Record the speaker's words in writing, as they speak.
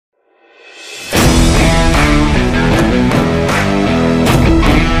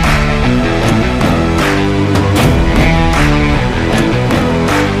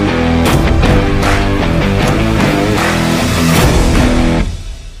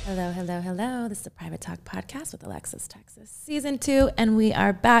Hello, hello, hello. This is the Private Talk Podcast with Alexis, Texas, Season 2, and we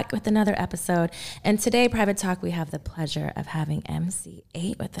are back with another episode. And today, Private Talk, we have the pleasure of having MC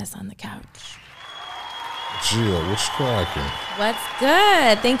Eiht with us on the couch. Jill, what's cracking? What's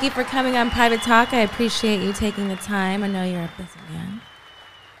good? Thank you for coming on Private Talk. I appreciate you taking the time. I know you're a busy man.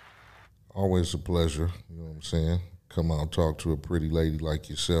 Always a pleasure, you know what I'm saying? Come out and talk to a pretty lady like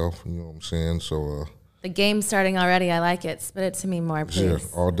yourself, you know what I'm saying? So, the game's starting already. I like it. Spit it to me more, please.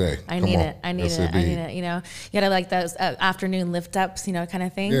 Yeah, all day. I need it. I need it. You know, you gotta like those afternoon lift ups, you know, kind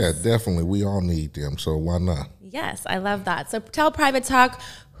of things. Yeah, definitely. We all need them. So why not? Yes, I love that. So tell Private Talk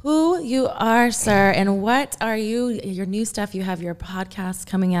who you are, sir, and what are you? Your new stuff. You have your podcast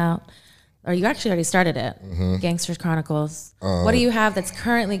coming out, or you actually already started it. Gangsters Chronicles. What do you have that's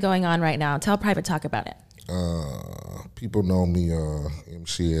currently going on right now? Tell Private Talk about it. People know me,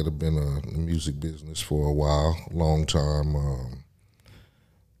 MC Eiht. I've been in the music business for a while, long time.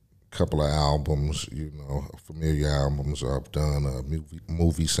 Couple of albums, you know, familiar albums. I've done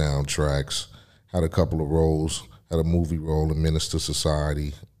movie soundtracks. Had a couple of roles. Had a movie role in Minister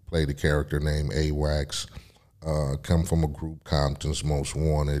Society. Played a character named AWAX. Come from a group, Compton's Most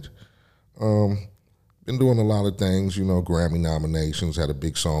Wanted. Been doing a lot of things, you know, Grammy nominations. Had a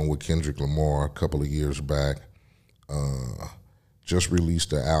big song with Kendrick Lamar a couple of years back. Just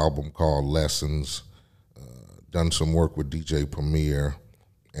released an album called Lessons. Done some work with DJ Premier.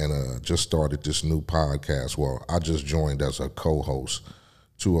 And just started this new podcast. Well, I just joined as a co-host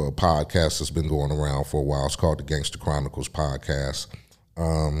to a podcast that's been going around for a while. It's called the Gangster Chronicles Podcast.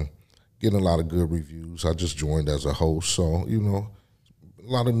 Getting a lot of good reviews. I just joined as a host. So, you know, a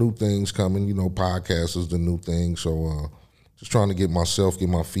lot of new things coming. You know, podcast is the new thing. So just trying to get my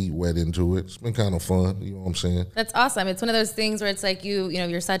feet wet into it. It's been kind of fun. You know what I'm saying? That's awesome. It's one of those things where it's like you know,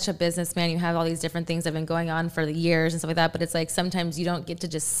 you're such a businessman. You have all these different things that have been going on for the years and stuff like that. But it's like sometimes you don't get to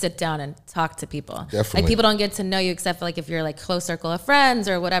just sit down and talk to people. Definitely. Like people don't get to know you except for like if you're like close circle of friends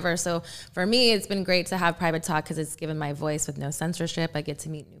or whatever. So for me, it's been great to have Private Talk because it's given my voice with no censorship. I get to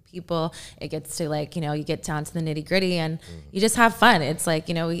meet new people. It gets to like, you know, you get down to the nitty gritty and you just have fun. It's like,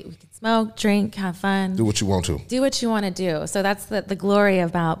 you know, we can smoke, drink, have fun. Do what you want to. Do what you want to do. So that's the glory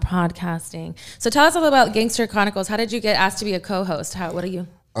about podcasting. So tell us a little about Gangster Chronicles. How did you get asked to be a co-host? What are you?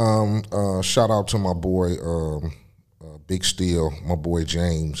 Shout out to my boy, Big Steel, my boy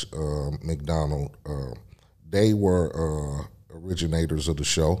James McDonald. They were originators of the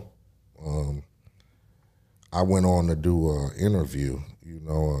show. I went on to do an interview. You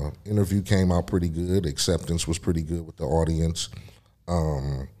know, interview came out pretty good. Acceptance was pretty good with the audience.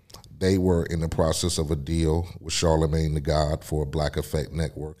 They were in the process of a deal with Charlemagne the God for Black Effect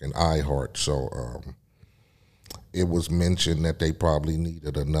Network and Eiht. So it was mentioned that they probably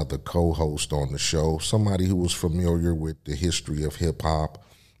needed another co-host on the show, somebody who was familiar with the history of hip-hop,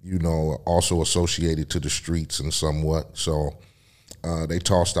 you know, also associated to the streets and somewhat. So they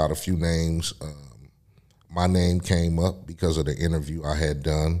tossed out a few names. My name came up because of the interview I had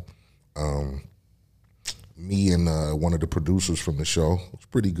done. Me and one of the producers from the show was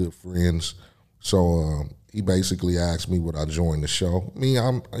pretty good friends. So he basically asked me would I join the show. Me,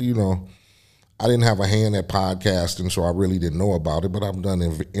 I didn't have a hand at podcasting, so I really didn't know about it, but I've done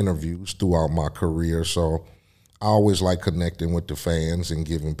interviews throughout my career. So I always like connecting with the fans and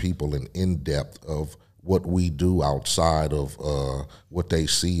giving people an in-depth of what we do outside of what they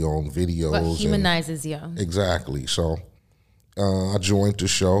see on videos. What humanizes you. Exactly. So I joined the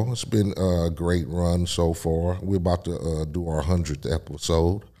show. It's been a great run so far. We're about to do our 100th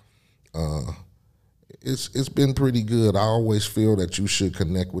episode. It's been pretty good. I always feel that you should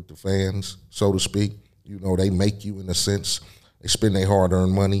connect with the fans, so to speak. You know, they make you in a sense. They spend their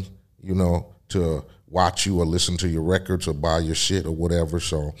hard-earned money, you know, to watch you or listen to your records or buy your shit or whatever.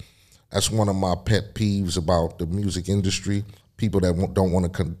 So that's one of my pet peeves about the music industry. People that don't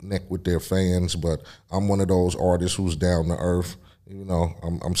want to connect with their fans, but I'm one of those artists who's down to earth. You know,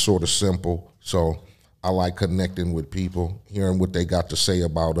 I'm sort of simple, so I like connecting with people, hearing what they got to say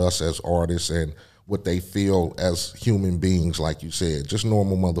about us as artists and what they feel as human beings, like you said, just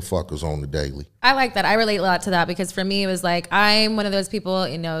normal motherfuckers on the daily. I like that. I relate a lot to that because for me, it was like, I'm one of those people,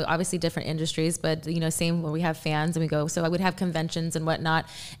 you know, obviously different industries, but, you know, same where we have fans and we go, so I would have conventions and whatnot.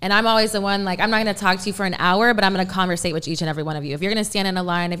 And I'm always the one, like, I'm not going to talk to you for an hour, but I'm going to conversate with each and every one of you. If you're going to stand in a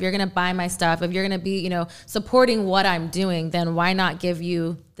line, if you're going to buy my stuff, if you're going to be, you know, supporting what I'm doing, then why not give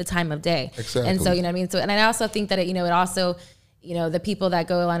you the time of day? Exactly. And so, you know what I mean? So, and I also think that, it also, you know, the people that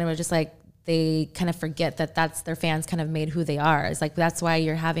go along and are just like, they kind of forget that that's their fans kind of made who they are. It's like, that's why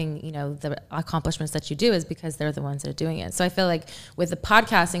you're having, you know, the accomplishments that you do is because they're the ones that are doing it. So I feel like with the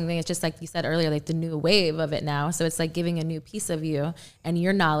podcasting thing, it's just like you said earlier, like the new wave of it now. So it's like giving a new piece of you and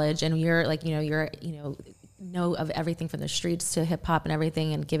your knowledge and your like, you know of everything from the streets to hip hop and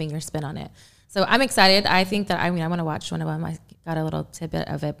everything and giving your spin on it. So I'm excited. I think that, I want to watch one of them. I got a little tidbit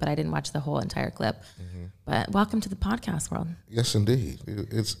of it, but I didn't watch the whole entire clip. Mm-hmm. But welcome to the podcast world. Yes, indeed.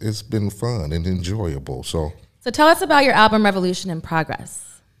 It's been fun and enjoyable. So tell us about your album, Revolution in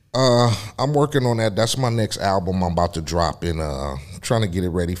Progress. I'm working on that. That's my next album I'm about to drop in, trying to get it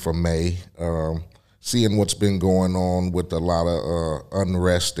ready for May. Seeing what's been going on with a lot of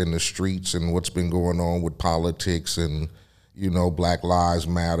unrest in the streets and what's been going on with politics and, you know, Black Lives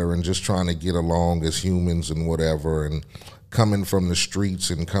Matter and just trying to get along as humans and whatever, and coming from the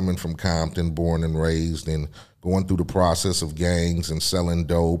streets and coming from Compton, born and raised, and going through the process of gangs and selling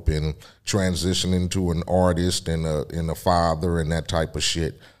dope and transitioning to an artist and a father and that type of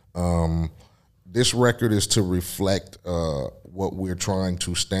shit. This record is to reflect what we're trying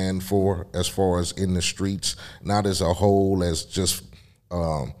to stand for as far as in the streets, not as a whole, as just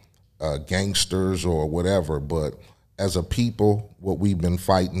gangsters or whatever, but as a people, what we've been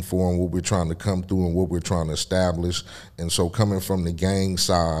fighting for and what we're trying to come through and what we're trying to establish. And so coming from the gang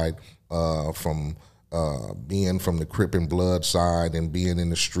side, from being from the Crip and Blood side and being in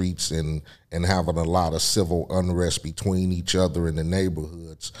the streets and having a lot of civil unrest between each other in the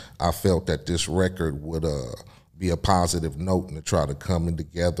neighborhoods, I felt that this record would be a positive note and to try to come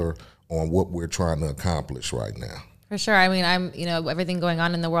together on what we're trying to accomplish right now. For sure. I mean, everything going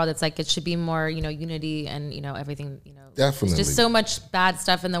on in the world, it's like it should be more, unity and, everything, Definitely. There's just so much bad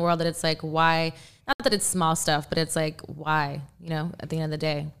stuff in the world that it's like, why? Not that it's small stuff, but it's like, why? At the end of the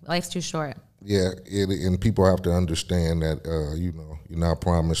day, life's too short. Yeah, and people have to understand that, you're not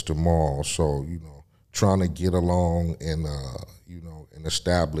promised tomorrow. So, trying to get along and, and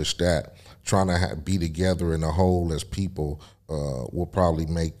establish that, trying to be together in a whole as people will probably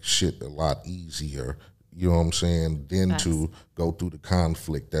make shit a lot easier. You know what I'm saying? Then Yes. To go through the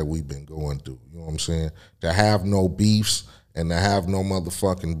conflict that we've been going through. You know what I'm saying? To have no beefs and to have no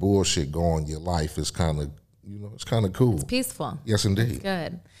motherfucking bullshit go on your life is kind of, it's kind of cool. It's peaceful. Yes, indeed. It's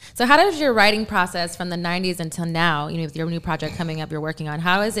good. So how does your writing process from the 90s until now, with your new project coming up you're working on,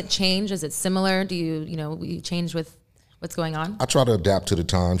 how has it changed? Is it similar? Do you change with what's going on? I try to adapt to the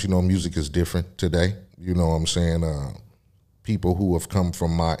times. Music is different today. You know what I'm saying? People who have come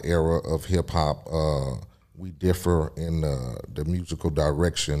from my era of hip-hop, we differ in the musical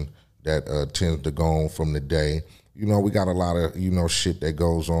direction that tends to go on from the day. We got a lot of, shit that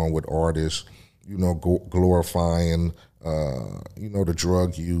goes on with artists, glorifying, the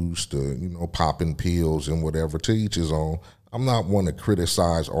drug use, the, popping pills and whatever, to each his own. I'm not one to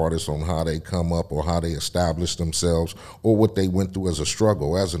criticize artists on how they come up or how they establish themselves or what they went through as a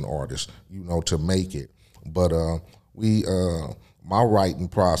struggle as an artist, to make it. But my writing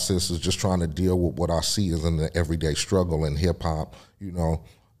process is just trying to deal with what I see as an everyday struggle in hip hop.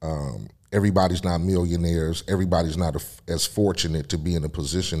 Everybody's not millionaires. Everybody's not as fortunate to be in a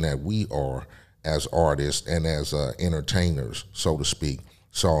position that we are as artists and as entertainers, so to speak.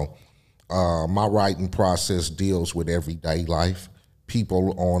 So my writing process deals with everyday life,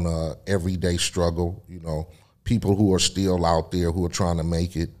 people on a everyday struggle, people who are still out there who are trying to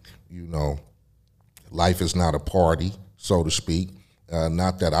make it, Life is not a party, so to speak.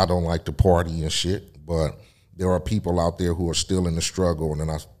 Not that I don't like to party and shit, but there are people out there who are still in the struggle, and then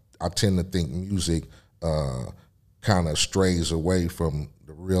I tend to think music kind of strays away from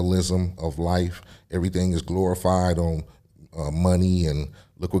the realism of life. Everything is glorified on money, and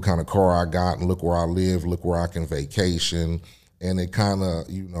look what kind of car I got, and look where I live, look where I can vacation, and it kind of,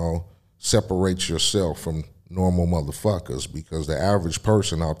 separates yourself from normal motherfuckers, because the average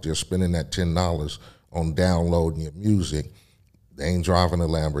person out there spending that $10 on downloading your music, they ain't driving a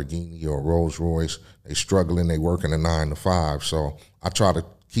Lamborghini or a Rolls Royce. They struggling, they working a 9 to 5. So I try to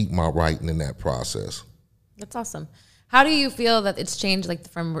keep my writing in that process. That's awesome. How do you feel that it's changed, like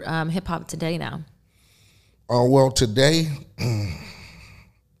from hip hop today now? Well, today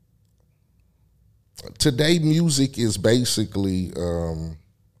music is basically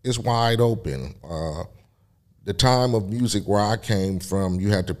it's wide open. The time of music where I came from, you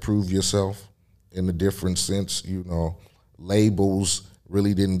had to prove yourself in a different sense. Labels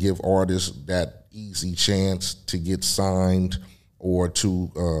really didn't give artists that easy chance to get signed or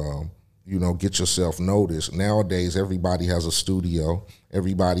to get yourself noticed. Nowadays, everybody has a studio,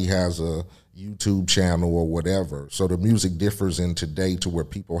 everybody has a YouTube channel or whatever. So the music differs in today to where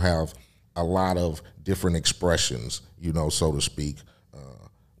people have a lot of different expressions, so to speak.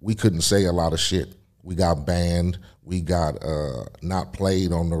 we couldn't say a lot of shit. We got banned. We got not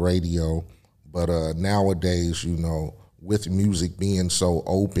played on the radio. But nowadays, you know, with music being so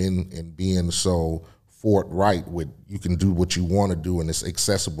open and being so forthright with, you can do what you want to do and it's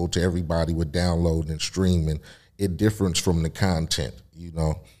accessible to everybody with downloading and streaming, it differs from the content, you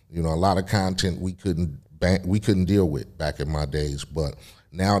know. You know, a lot of content we couldn't deal with back in my days, but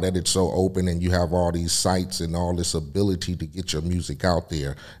now that it's so open and you have all these sites and all this ability to get your music out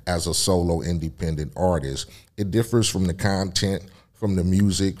there as a solo independent artist, it differs from the content, from the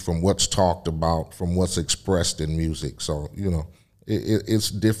music, from what's talked about, from what's expressed in music. So, you know,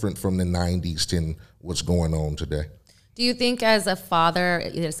 it's different from the 90s to what's going on today. Do you think as a father,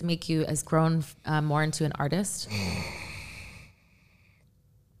 it's make you as grown more into an artist?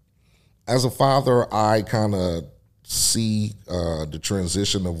 As a father, I kind of see the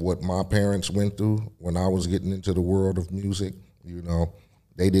transition of what my parents went through when I was getting into the world of music. You know,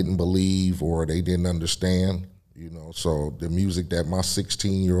 they didn't believe or they didn't understand, you know, so the music that my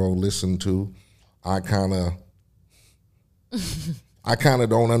 16-year-old listened to, I kind of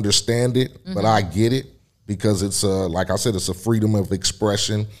don't understand it, but I get it because it's, like I said, it's a freedom of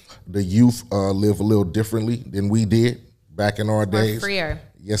expression. The youth live a little differently than we did back in our days. More freer.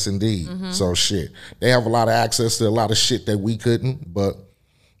 Yes, indeed. So shit, they have a lot of access to a lot of shit that we couldn't, but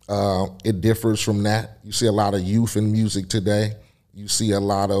it differs from that. You see a lot of youth in music today. You see a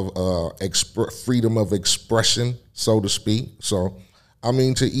lot of freedom of expression, so to speak. So, I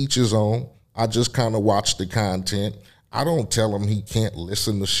mean, to each his own. I just kind of watch the content. I don't tell him he can't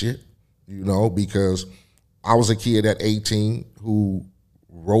listen to shit, you know, because I was a kid at 18 who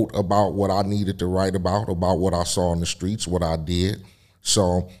wrote about what I needed to write about what I saw in the streets, what I did.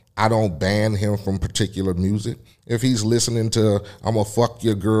 So I don't ban him from particular music. If he's listening to "I'ma fuck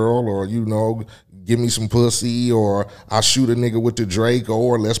your girl" or, you know, "Give me some pussy" or "I shoot a nigga with the Draco"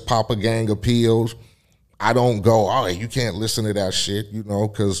 or "Let's pop a gang of pills," I don't go, "Oh, you can't listen to that shit," you know,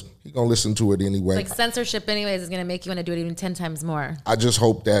 because he gonna listen to it anyway. Like censorship anyways is gonna make you want to do it even 10 times more. I just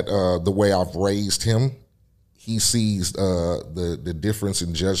hope that the way I've raised him, he sees the difference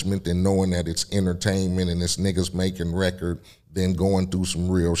in judgment and knowing that it's entertainment and it's niggas making record than going through some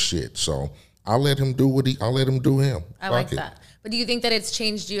real shit. So I'll let him do I'll let him do him. I like that. But do you think that it's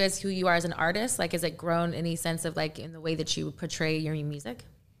changed you as who you are as an artist? Like, has it grown any sense of like in the way that you portray your music?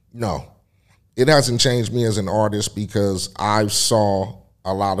 No, it hasn't changed me as an artist because I saw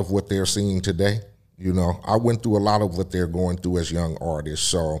a lot of what they're seeing today. You know, I went through a lot of what they're going through as young artists.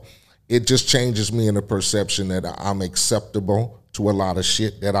 So it just changes me in the perception that I'm acceptable to a lot of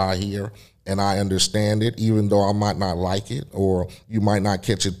shit that I hear. And I understand it, even though I might not like it, or you might not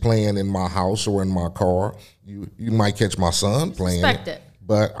catch it playing in my house or in my car. You might catch my son playing it.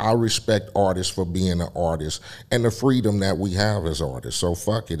 But I respect artists for being an artist and the freedom that we have as artists. So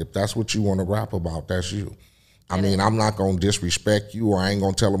fuck it. If that's what you want to rap about, that's you. I mean, I'm not going to disrespect you, or I ain't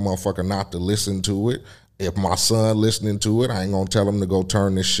going to tell a motherfucker not to listen to it. If my son listening to it, I ain't going to tell him to go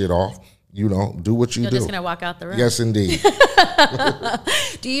turn this shit off. You know, do what you do. You're just going to walk out the room. Yes, indeed.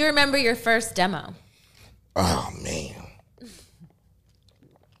 Do you remember your first demo? Oh, man.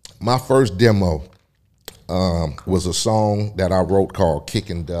 My first demo was a song that I wrote called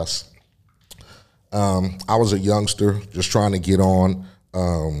Kicking Dust. I was a youngster just trying to get on,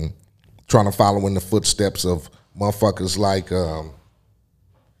 trying to follow in the footsteps of motherfuckers like,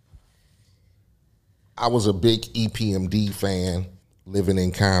 I was a big EPMD fan living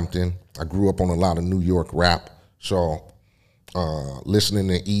in Compton. I grew up on a lot of New York rap, so listening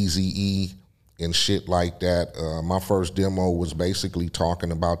to Eazy-E and shit like that. My first demo was basically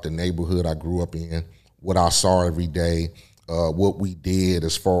talking about the neighborhood I grew up in, what I saw every day, what we did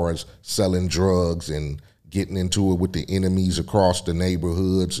as far as selling drugs and getting into it with the enemies across the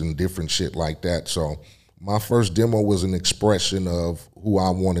neighborhoods and different shit like that. So my first demo was an expression of who I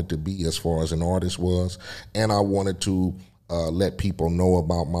wanted to be as far as an artist was, and I wanted to let people know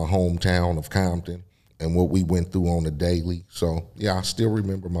about my hometown of Compton and what we went through on the daily. So, yeah, I still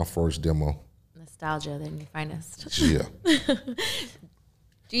remember my first demo. Nostalgia, then your finest. Yeah.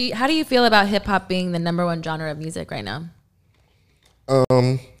 How do you feel about hip-hop being the #1 genre of music right now?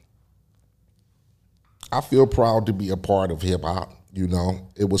 I feel proud to be a part of hip-hop. You know,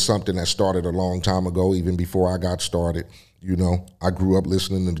 it was something that started a long time ago, even before I got started. You know, I grew up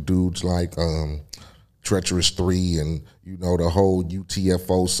listening to dudes like Treacherous 3 and, you know, the whole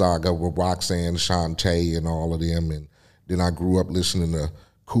UTFO saga with Roxanne Shante and all of them. And then I grew up listening to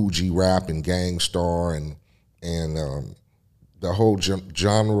Coogee rap and Gangstar and the whole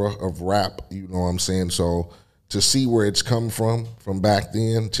genre of rap, you know what I'm saying? So to see where it's come from back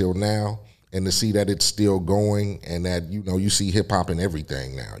then till now, and to see that it's still going, and that, you know, you see hip hop in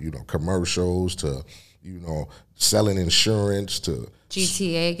everything now, you know, commercials to, you know, selling insurance to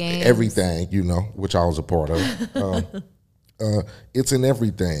GTA games, everything, you know, which I was a part of. It's in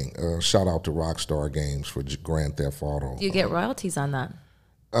everything. Shout out to Rockstar Games for Grand Theft Auto. Do you get royalties on that?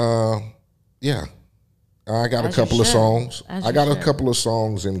 Yeah. I got As a couple you of should. songs. As I you got a should. couple of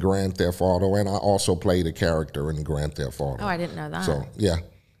songs in Grand Theft Auto, and I also played a character in Grand Theft Auto. Oh, I didn't know that. So, yeah.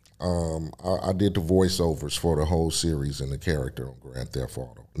 I did the voiceovers for the whole series and the character on Grand Theft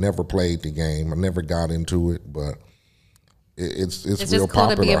Auto. Never played the game. I never got into it, but it's real just cool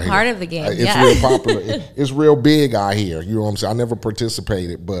popular to be a out part here. of the game. It's Yeah. real popular. It's real big out here. You know what I'm saying? I never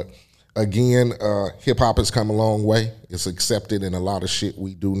participated, but again, hip hop has come a long way. It's accepted in a lot of shit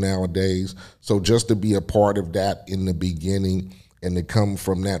we do nowadays. So just to be a part of that in the beginning and to come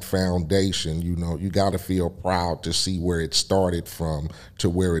from that foundation, you know, you got to feel proud to see where it started from to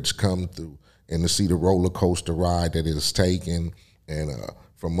where it's come through, and to see the roller coaster ride that it's taken, and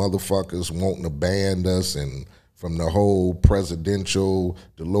from motherfuckers wanting to ban us, and from the whole presidential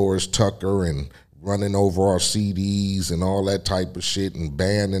Dolores Tucker and running over our CDs and all that type of shit and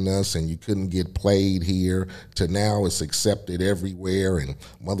banning us, and you couldn't get played here, to now it's accepted everywhere, and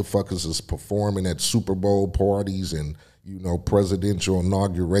motherfuckers is performing at Super Bowl parties and, you know, presidential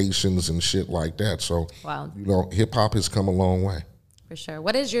inaugurations and shit like that. So, Wow. you know, hip hop has come a long way. For sure.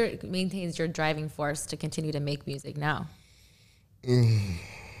 What is maintains your driving force to continue to make music now?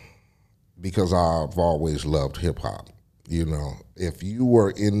 Because I've always loved hip hop. You know, if you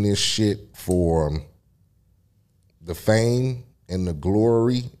were in this shit for the fame and the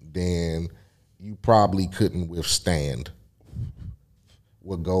glory, then you probably couldn't withstand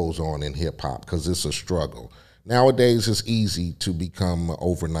what goes on in hip hop, because it's a struggle. Nowadays, it's easy to become an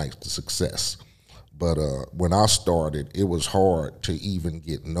overnight success. But when I started, it was hard to even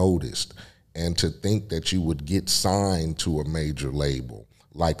get noticed, and to think that you would get signed to a major label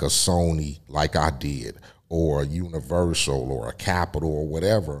like a Sony, like I did, or a Universal or a Capitol or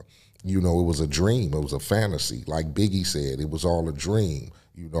whatever. You know, it was a dream. It was a fantasy. Like Biggie said, it was all a dream.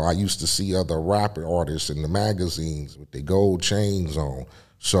 You know, I used to see other rapper artists in the magazines with their gold chains on.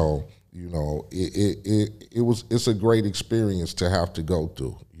 So, you know, it's a great experience to have to go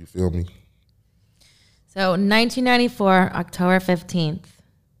through. You feel me? So 1994, October 15th,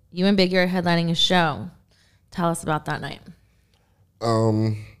 you and Biggie are headlining a show. Tell us about that night.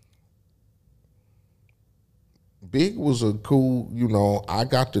 Big was a cool, you know, I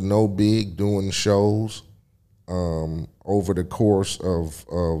got to know Big doing shows over the course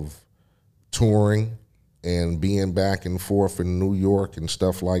of touring and being back and forth in New York and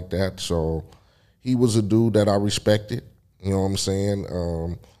stuff like that. So he was a dude that I respected, you know what I'm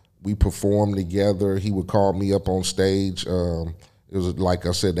saying? We performed together. He would call me up on stage. It was like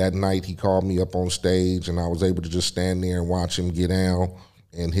I said, that night he called me up on stage, and I was able to just stand there and watch him get down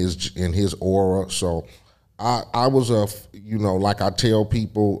in his aura. So I was you know, like I tell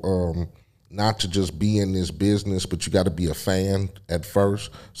people, not to just be in this business, but you got to be a fan at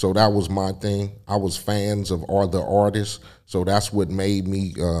first. So that was my thing. I was fans of all the artists, so that's what made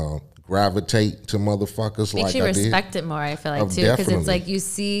me gravitate to motherfuckers Makes like you I respect did. it more, I feel like, Oh, too, because definitely. it's like you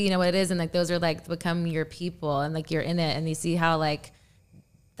see, you know, what it is, and like those are like become your people, and like you're in it, and you see how like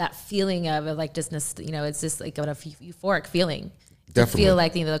that feeling of like just, you know, it's just like a euphoric feeling. Definitely. To feel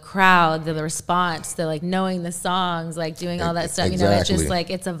like, you know, the crowd, the response, the like knowing the songs, like doing all that stuff, you know, it's Exactly. just like,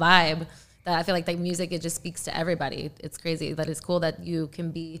 it's a vibe that I feel like music, it just speaks to everybody. It's crazy, but it's cool that you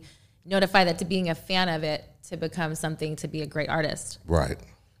can be notified that to being a fan of it, to become something, to be a great artist. Right.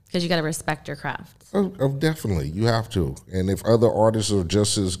 Because you got to respect your craft. Definitely, you have to. And if other artists are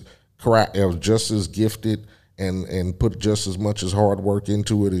just as gifted and put just as much as hard work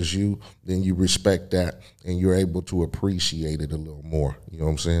into it as you, then you respect that and you're able to appreciate it a little more. You know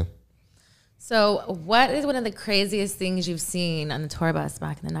what I'm saying? So what is one of the craziest things you've seen on the tour bus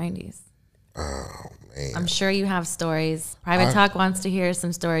back in the 90s? Oh, man. I'm sure you have stories. Private Talk wants to hear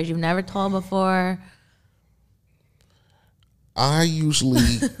some stories you've never told before. I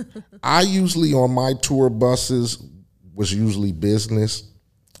usually on my tour buses was usually business.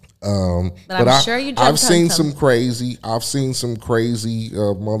 But I'm sure you jumped I've on seen some some crazy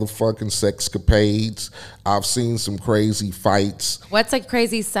motherfucking sexcapades. I've seen some crazy fights. What's a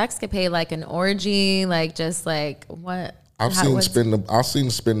crazy sexcapade? Like an orgy? Like just like what? I've seen spin the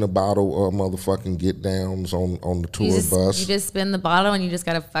bottle motherfucking get downs on the tour bus. You just spin the bottle and you just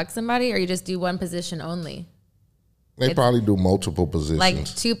gotta fuck somebody, or you just do one position only? They probably do multiple positions. Like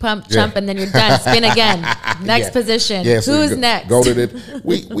 2 pump, jump, and then you're done. Spin again. Next position. Yeah, so who's next? Go to the.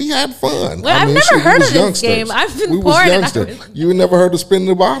 We had fun. Well, I've never heard of this game. I've been bored. You never heard of spin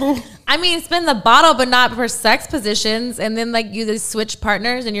the bottle? I mean, spin the bottle, but not for sex positions. And then like you just switch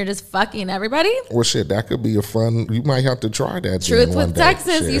partners and you're just fucking everybody. Well, shit, that could be a fun. You might have to try that. Truth with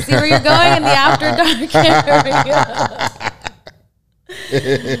Texas. You see where you're going in the after dark area.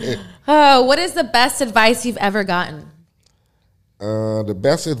 Oh, what is the best advice you've ever gotten? The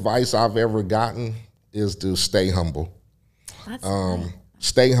best advice I've ever gotten is to stay humble. That's nice.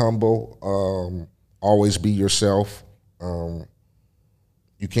 Stay humble. Always be yourself.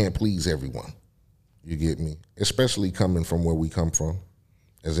 You can't please everyone. You get me? Especially coming from where we come from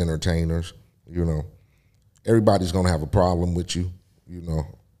as entertainers. You know, everybody's going to have a problem with you, you know.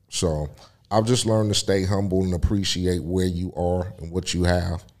 So I've just learned to stay humble and appreciate where you are and what you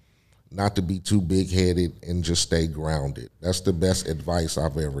have. Not to be too big-headed and just stay grounded. That's the best advice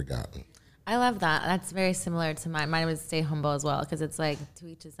I've ever gotten. I love that. That's very similar to mine. Mine was stay humble as well, because it's like to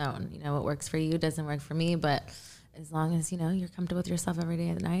each his own. You know, what works for you doesn't work for me, but as long as, you know, you're comfortable with yourself every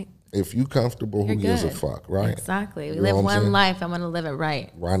day of the night. If you comfortable, who gives a fuck, right? Exactly. We live one life. I'm going to live it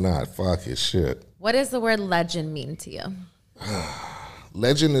right. Why not? Fuck it, shit. What does the word legend mean to you?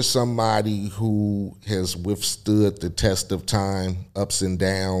 Legend is somebody who has withstood the test of time, ups and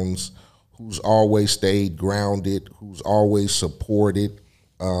downs, who's always stayed grounded, who's always supported,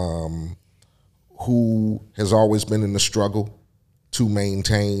 who has always been in the struggle to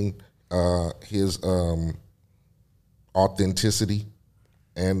maintain his authenticity,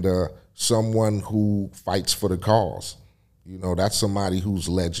 and someone who fights for the cause. You know, that's somebody who's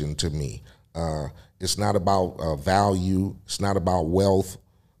legend to me. It's not about value. It's not about wealth.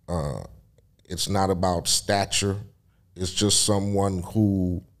 It's not about stature. It's just someone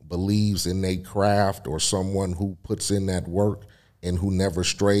who believes in their craft, or someone who puts in that work and who never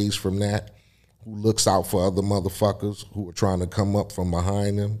strays from that, who looks out for other motherfuckers who are trying to come up from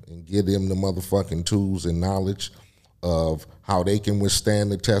behind them and give them the motherfucking tools and knowledge of how they can withstand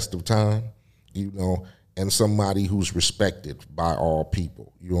the test of time, you know, and somebody who's respected by all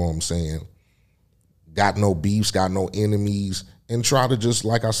people, you know what I'm saying? Got no beefs, got no enemies, and try to just,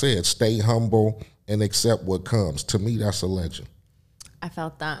 like I said, stay humble and accept what comes. To me, that's a legend. I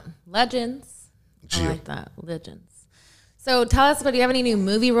felt that. Legends. I like that. Legends. So tell us about, do you have any new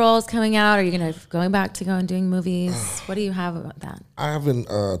movie roles coming out? Are you going back to going doing movies? What do you have about that? I haven't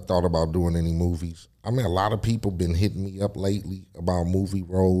thought about doing any movies. I mean, a lot of people been hitting me up lately about movie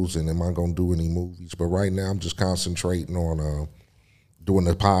roles and am I going to do any movies? But right now I'm just concentrating on doing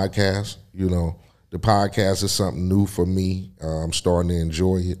the podcast. You know, the podcast is something new for me. I'm starting to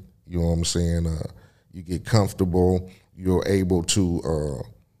enjoy it. You know what I'm saying? You get comfortable. You're able to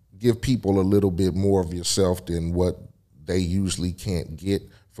give people a little bit more of yourself than what they usually can't get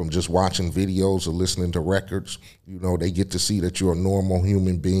from just watching videos or listening to records. You know, they get to see that you're a normal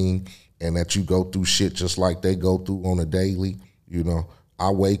human being and that you go through shit just like they go through on a daily. You know, I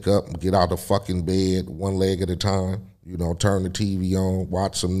wake up, get out of fucking bed one leg at a time, you know, turn the TV on,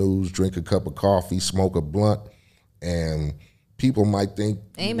 watch some news, drink a cup of coffee, smoke a blunt, and people might think,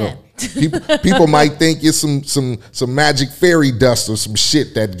 amen. You know, people might think it's some magic fairy dust or some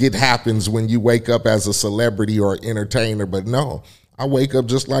shit that happens when you wake up as a celebrity or entertainer, but no. I wake up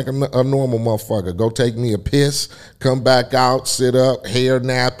just like a normal motherfucker. Go take me a piss, come back out, sit up, hair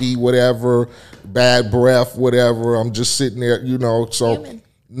nappy, whatever, bad breath, whatever. I'm just sitting there, you know. So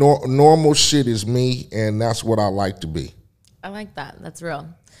normal shit is me, and that's what I like to be. I like that. That's real.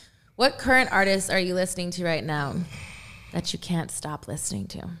 What current artists are you listening to right now that you can't stop listening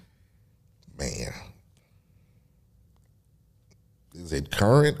to? Man. Is it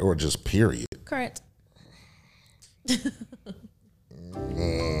current or just period? Current.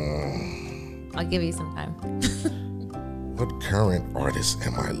 I'll give you some time. What current artist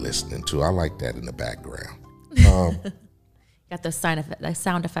am I listening to? I like that in the background. Got those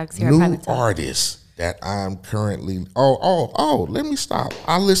sound effects here. New artists that I'm currently. Let me stop.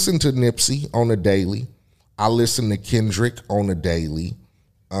 I listen to Nipsey on the daily. I listen to Kendrick on the daily.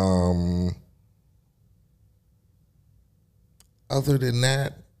 Other than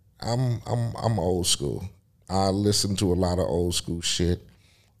that, I'm old school. I listen to a lot of old school shit,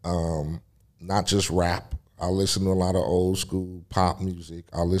 not just rap. I listen to a lot of old school pop music.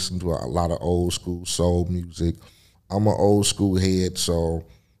 I listen to a lot of old school soul music. I'm an old school head, so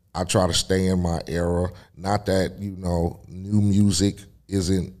I try to stay in my era. Not that, you know, new music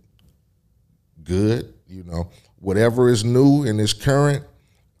isn't good. You know, whatever is new and is current,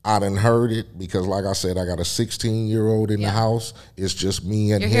 I done heard it because, like I said, I got a 16-year-old in the house. It's just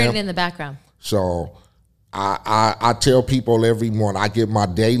me and him. You're hearing it in the background. So I tell people every morning, I get my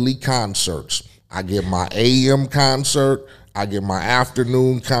daily concerts. I get my AM concert. I get my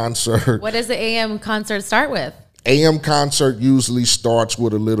afternoon concert. What does the AM concert start with? AM concert usually starts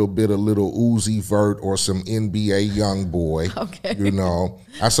with a little Uzi Vert or some NBA YoungBoy. Okay. You know,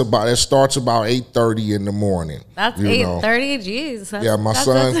 it starts about 8:30 in the morning. That's 8:30. Jeez. Yeah,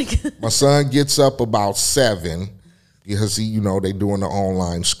 my son gets up about 7 because they doing the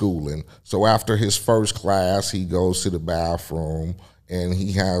online schooling. So after his first class, he goes to the bathroom. And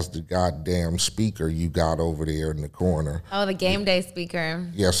he has the goddamn speaker you got over there in the corner. Oh, the game day speaker.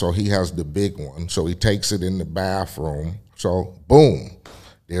 Yeah, so he has the big one. So he takes it in the bathroom. So, boom,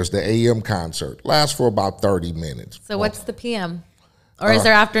 there's the AM concert. Lasts for about 30 minutes. So what's the PM? Or is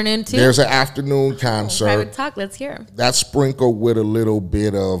there afternoon too? There's an afternoon concert. Private talk, let's hear. That's sprinkled with a little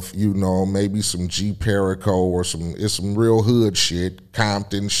bit of, maybe some G Perico or some real hood shit,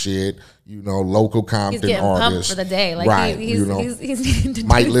 Compton shit. Local Compton he's getting artists. Pumped for the day. Like right. He's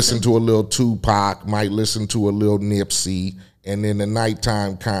might listen to a little Tupac, might listen to a little Nipsey, and then the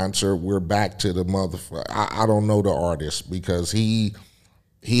nighttime concert, we're back to the motherfucker. I don't know the artist because he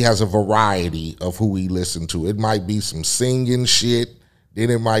has a variety of who he listened to. It might be some singing shit. Then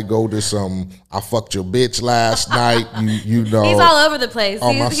it might go to some "I fucked your bitch last night." He's all over the place.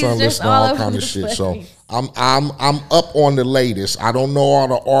 Oh, my son listens to all kind of shit. So I'm up on the latest. I don't know all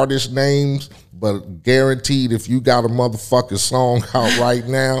the artist names, but guaranteed if you got a motherfucking song out right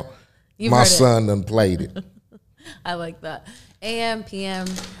now, my son done played it. I like that. AM, PM,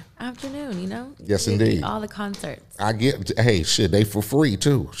 afternoon. Yes, indeed. All the concerts. Hey, shit, they for free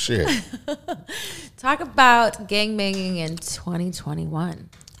too. Shit. Talk about gangbanging in 2021.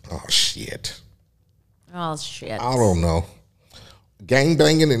 Oh, shit. Oh, shit. I don't know.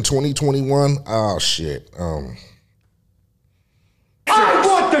 Gangbanging in 2021? Oh, shit. I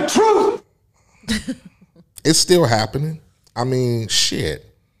want the truth! It's still happening. I mean, shit.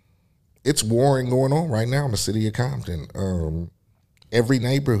 It's warring going on right now in the city of Compton. Every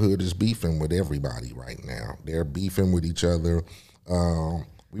neighborhood is beefing with everybody right now. They're beefing with each other.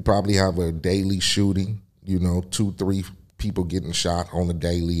 We probably have a daily shooting, 2-3 people getting shot on a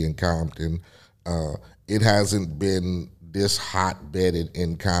daily in Compton. It hasn't been this hot-bedded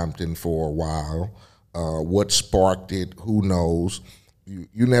in Compton for a while. What sparked it, who knows?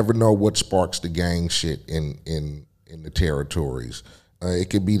 You never know what sparks the gang shit in the territories. It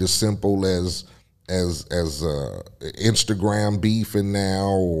could be as simple as Instagram beefing now,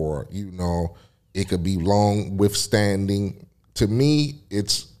 or, it could be long withstanding. To me,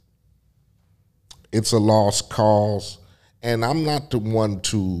 it's a lost cause, and I'm not the one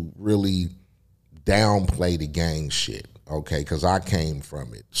to really downplay the gang shit, okay, because I came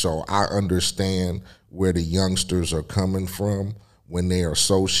from it. So I understand where the youngsters are coming from when they're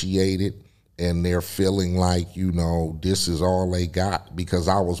associated and they're feeling like, this is all they got, because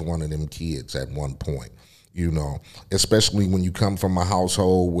I was one of them kids at one point. Especially when you come from a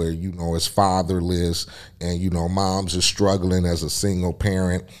household where, it's fatherless and, moms are struggling as a single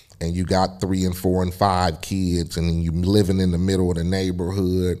parent, and you got 3 and 4 and 5 kids, and you living in the middle of the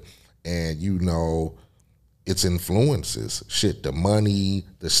neighborhood, and, it's influences. Shit, the money,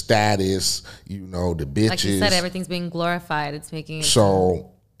 the status, the bitches. Like you said, everything's being glorified. It's making it.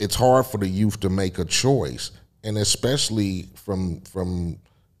 So it's hard for the youth to make a choice, and especially from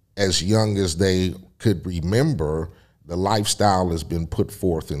as young as they could remember, the lifestyle has been put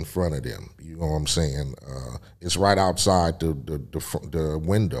forth in front of them. You know what I'm saying? It's right outside the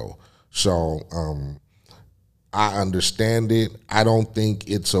window. So I understand it. I don't think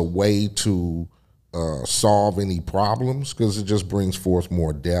it's a way to solve any problems, because it just brings forth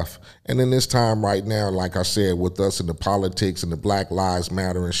more death. And in this time right now, like I said, with us in the politics and the Black Lives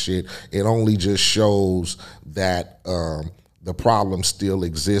Matter and shit, it only just shows that the problem still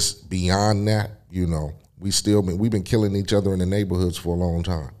exists beyond that. We've been killing each other in the neighborhoods for a long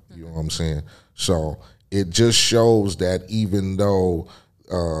time. You know what I'm saying? So it just shows that even though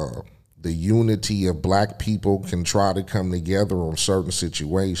the unity of black people can try to come together on certain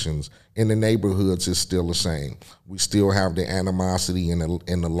situations, in the neighborhoods it's still the same. We still have the animosity and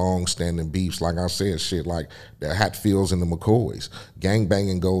the long-standing beefs. Like I said, shit like the Hatfields and the McCoys.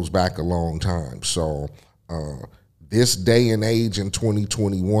 Gangbanging goes back a long time. So this day and age in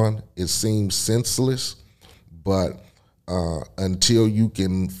 2021, it seems senseless, but until you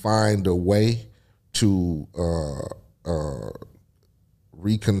can find a way to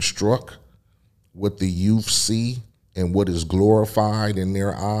reconstruct what the youth see and what is glorified in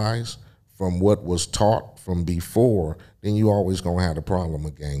their eyes from what was taught from before, then you always gonna have a problem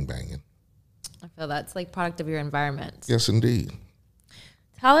with gangbanging. I feel that's like product of your environment. Yes, indeed.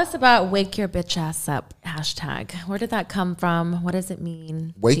 Tell us about "Wake Your Bitch Ass Up" hashtag. Where did that come from? What does it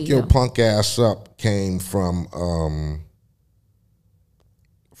mean? Wake Your Punk Ass Up came from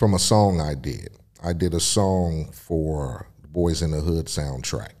a song I did. I did a song for Boys in the Hood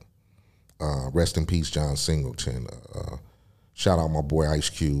soundtrack. Rest in peace, John Singleton. Shout out my boy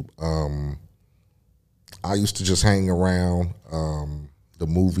Ice Cube. I used to just hang around the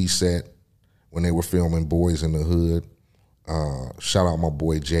movie set when they were filming Boys in the Hood. Shout out my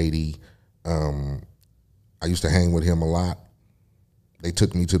boy JD. I used to hang with him a lot. They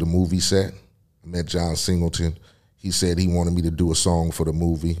took me to the movie set. Met John Singleton. He said he wanted me to do a song for the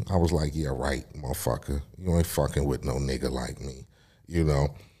movie. I was like, yeah, right, motherfucker. You ain't fucking with no nigga like me, you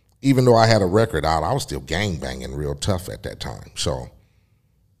know. Even though I had a record out, I was still gangbanging real tough at that time. So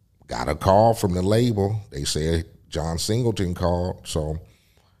got a call from the label. They said John Singleton called. So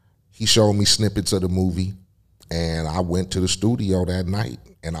he showed me snippets of the movie. And I went to the studio that night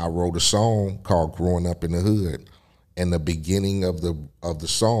and I wrote a song called Growing Up in the Hood. And the beginning of the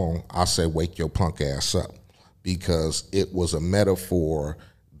song, I said, wake your punk ass up, because it was a metaphor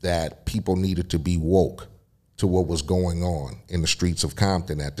that people needed to be woke to what was going on in the streets of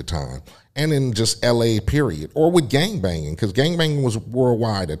Compton at the time, and in just LA period, or with gangbanging, because gangbanging was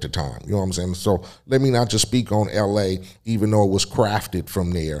worldwide at the time, you know what I'm saying? So let me not just speak on LA, even though it was crafted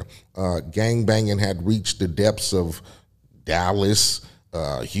from there. Gangbanging had reached the depths of Dallas,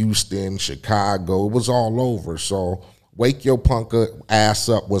 Houston, Chicago. It was all over. So wake your punk ass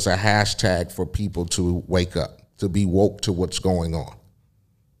up was a hashtag for people to wake up, to be woke to what's going on.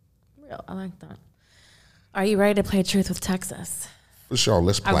 Real, I like that. Are you ready to play Truth with Texas? For sure,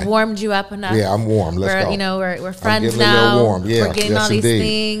 let's play. I've warmed you up enough. Yeah, I'm warm. Let's go. You know, we're friends now. now. A little warm. Yeah, we're getting all these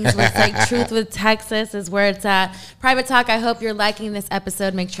things. It's like Truth with Texas is where it's at. Private Talk, I hope you're liking this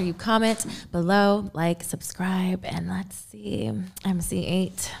episode. Make sure you comment below, like, subscribe, and let's see. MC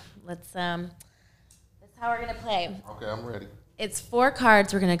Eiht. That's how we're gonna play. Okay, I'm ready. It's 4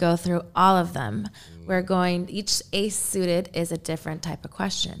 cards. We're going to go through all of them. Each ace suited is a different type of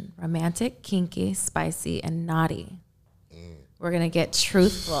question. Romantic, kinky, spicy, and naughty. We're going to get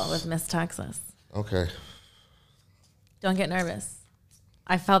truthful with Miss Texas. Okay. Don't get nervous.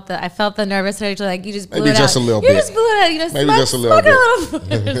 I felt the nervous energy, like you just blew maybe it just out. A little bit. You just blew it out. You just maybe just a little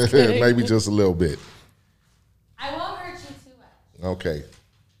bit. Maybe just a little bit. I won't hurt you too much. Okay.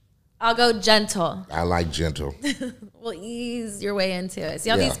 I'll go gentle. I like gentle. We'll ease your way into it.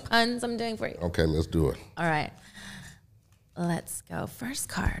 See all these puns I'm doing for you? Okay, let's do it. All right. Let's go. First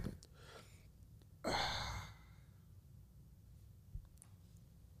card.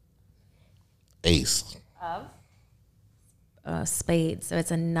 Ace. Of? Spades. So it's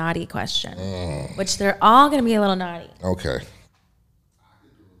a naughty question, which they're all going to be a little naughty. Okay.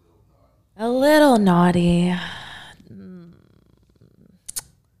 A little naughty.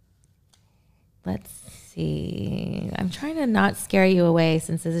 Let's see. I'm trying to not scare you away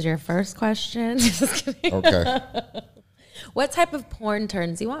since this is your first question. Just kidding. Okay. What type of porn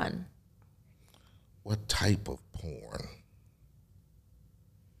turns you on? What type of porn?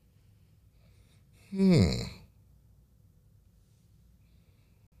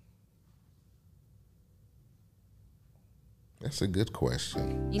 That's a good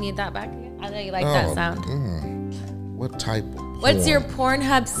question. You need that back again? I know you like that sound. What type of porn? What's your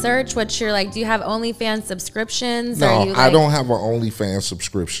Pornhub search? What's your, like, do you have OnlyFans subscriptions? No, Are you, I don't have an OnlyFans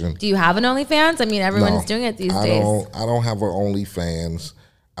subscription. Do you have an OnlyFans? I mean, everyone's doing it these days. I don't have an OnlyFans.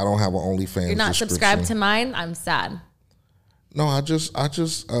 I don't have an OnlyFans. You're not subscribed to mine? I'm sad. No, I just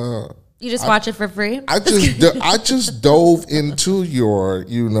You just watch it for free? I just dove into your,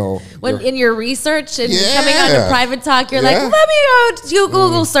 in your research and Yeah. coming on to Private Talk, you're like, let me go do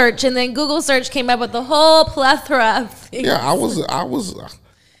Google search, and then Google search came up with a whole plethora of things. Yeah, I was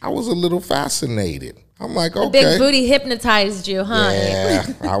a little fascinated. I'm like, okay, Big booty hypnotized you, huh? yeah.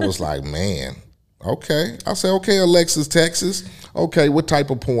 I was like, man, okay. I said, okay, Alexis, Texas. Okay, what type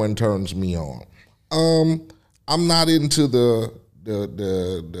of porn turns me on? I'm not into the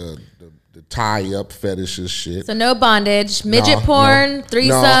tie-up fetishes shit. So no bondage, midget porn,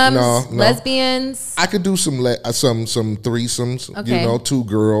 threesomes, lesbians. I could do some threesomes. Okay. 2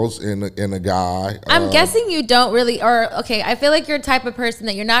 girls and a guy. I'm guessing you don't really, I feel like you're a type of person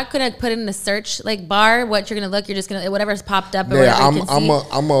that you're not gonna put in a search like bar what you're gonna look. You're just gonna whatever's popped up. Or yeah, whatever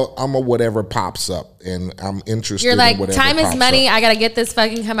I'm a whatever pops up, and I'm interested. You're like, in whatever time is money. Up. I gotta get this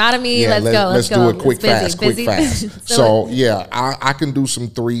fucking come out of me. Yeah, let's go. Do it quick, it's fast, fast. So yeah, I can do some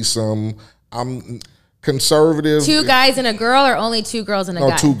threesome. I'm conservative. 2 guys and a girl, or only 2 girls and a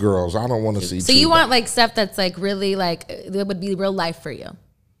guy? No, 2 girls. I don't want to see. So you want like stuff that's like really like it would be real life for you.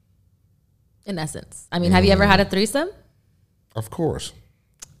 In essence, I mean, have you ever had a threesome? Of course.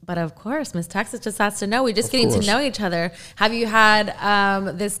 But of course, Miss Texas just has to know. We're just Of getting course. to know each other. Have you had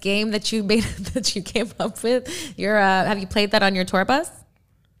this game that you made that you came up with? Have you played that on your tour bus?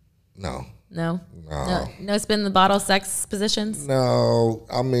 No. No. No. No spin the bottle sex positions? No,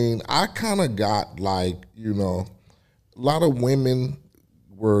 I mean, I kind of got like, a lot of women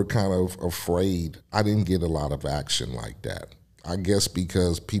were kind of afraid. I didn't get a lot of action like that. I guess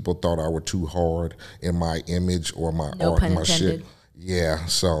because people thought I were too hard in my image or my No art, pun my intended. shit. Yeah,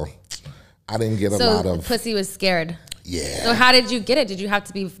 so I didn't get a lot So of. pussy was scared. Yeah. So how did you get it? Did you have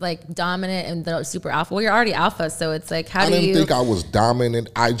to be like dominant and the super alpha? Well, you're already alpha, so it's like I didn't think I was dominant.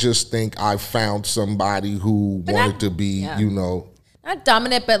 I just think I found somebody who wanted to be, not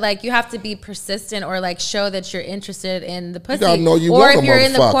dominant, but like you have to be persistent or like show that you're interested in the pussy. gotta know you or want if a you're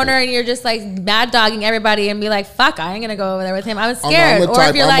in the motherfucker. corner and you're just like mad dogging everybody and be like, fuck, I ain't gonna go over there with him. I'm scared. I'm the Or type-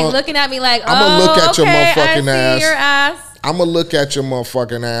 if you're I'm like a- looking at me like, I'ma look at your okay, motherfucking I ass. see your ass. I'm going to look at your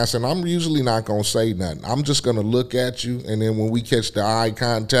motherfucking ass, and I'm usually not going to say nothing. I'm just going to look at you, and then when we catch the eye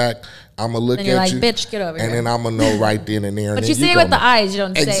contact, I'm going to look And you're at like, you. bitch, get over and here. then I'm going to know right then and there. But and you then say it with gonna- the eyes, you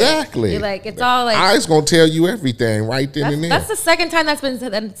don't say it. Exactly. You're like, it's all like, Eyes going to tell you everything right then and there. that's the second time that's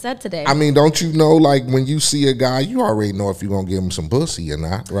been said today. I mean, don't you know, like, when you see a guy, you already know if you're going to give him some pussy or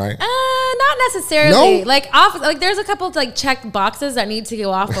not, right? Not necessarily. No? Like there's a couple of like check boxes that need to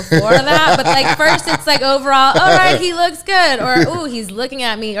go off before that. But like first it's like overall, all right, he looks good. Or ooh, he's looking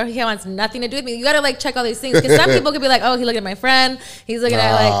at me, or he wants nothing to do with me. You gotta like check all these things. Because some people could be like, oh, he looked at my friend. He's looking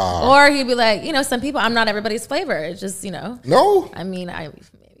at like, or he'd be like, some people, I'm not everybody's flavor. It's just, No? I mean,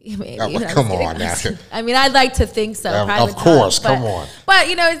 maybe. Oh, I'm just come kidding. on now. I mean, I'd like to think so. Of private course, time, come on. But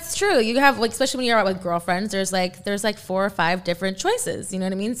it's true. You have like, especially when you're out with girlfriends, there's like 4 or 5 different choices. You know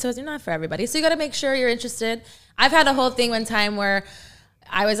what I mean? So you're not for everybody. So you got to make sure you're interested. I've had a whole thing one time where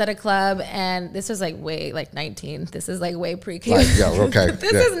I was at a club, and this was like way like 19. This is like way pre-Q. Okay.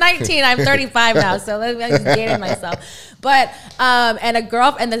 This is 19. I'm 35 now, so I'm just dating myself. But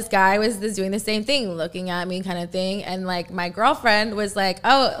and this guy was doing the same thing, looking at me, kind of thing. And like my girlfriend was like,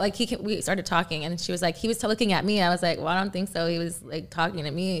 oh, like we started talking, and she was like, he was looking at me. I was like, well, I don't think so. He was like talking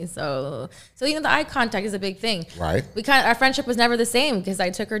to me. So the eye contact is a big thing. Right. Our friendship was never the same because I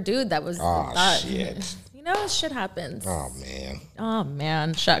took her dude that was. Shit. Shit happens. Oh,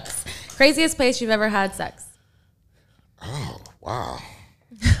 man. Shucks. Craziest place you've ever had sex? Oh, wow.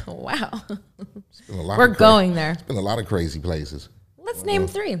 Wow. It's been a lot We're of going there. It's been a lot of crazy places. Let's name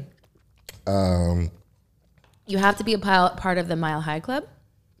 3. You have to be a part of the Mile High Club?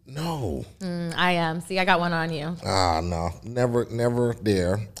 No. I am. See, I got one on you. No. Never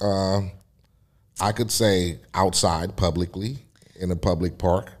there. I could say outside publicly in a public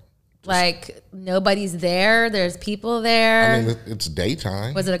park. Like, nobody's there. There's people there. I mean, it's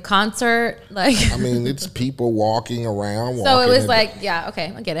daytime. Was it a concert? Like, I mean, it's people walking around. so it was in- like, yeah,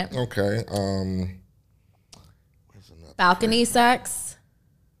 okay, I get it. Okay. Balcony sex.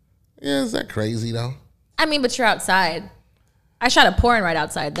 Yeah, is that crazy though? I mean, but you're outside. I shot a porn right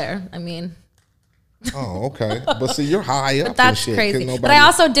outside there. I mean, Oh, okay. But see, you're high up. but that's and shit. crazy. Nobody... But I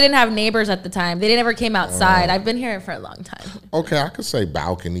also didn't have neighbors at the time. They never came outside. I've been here for a long time. Okay, I could say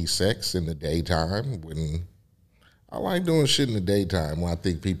balcony sex in the daytime. When I like doing shit in the daytime when I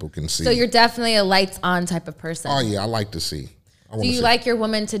think people can see. So you're definitely a lights on type of person. Oh yeah, I like to see. Do you like your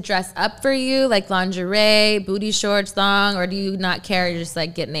woman to dress up for you, like lingerie, booty shorts, thong, or do you not care? You just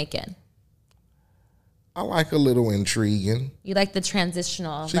like get naked? I like a little intriguing. You like the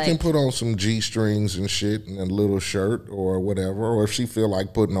transitional. She like, can put on some G-strings and shit and a little shirt or whatever. Or if she feel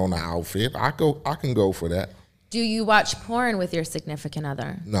like putting on an outfit, I can go for that. do you watch porn with your significant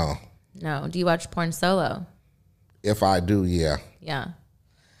other? No. No. Do you watch porn solo? If I do, yeah. Yeah.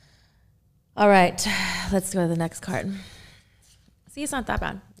 All right. Let's go to the next card. See, it's not that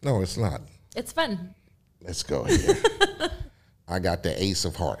bad. No, it's not. It's fun. Let's go here. I got the Ace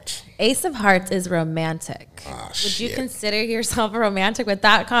of Hearts. Ace of Hearts is romantic. Would you shit. consider yourself a romantic with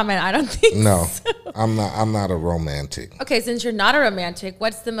that comment? I don't think No, so. I'm not a romantic. Okay, since you're not a romantic,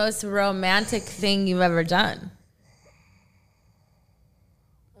 what's the most romantic thing you've ever done?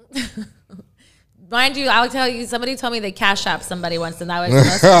 Mind you, I'll tell you, somebody told me they cash app somebody once, and that was the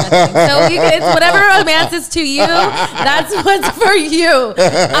most romantic thing. So it's whatever romance is to you, that's what's for you.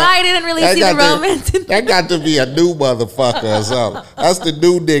 I didn't really see the romance. That got to be a new motherfucker or something. That's the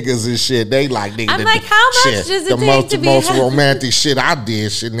new niggas and shit. They like nigga. I'm like, how much shit, does it the take most, to the be most happy? romantic shit I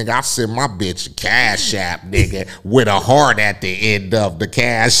did, shit, nigga. I sent my bitch a cash app, nigga, with a heart at the end of the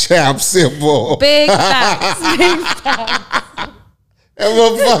cash app symbol. Big facts. Big facts. That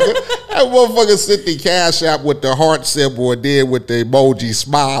That motherfucker sent the cash app with the heart symbol and then with the emoji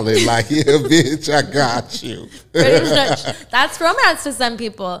smiling like, yeah, bitch, I got you. Pretty much. That's romance to some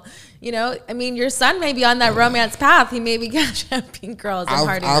people. You know, I mean, your son may be on that romance path. He may be cash apping girls and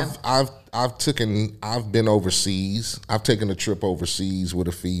harding them. I've been overseas. I've taken a trip overseas with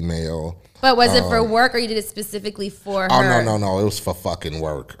a female. But was it for work or you did it specifically for her? Oh, no. It was for fucking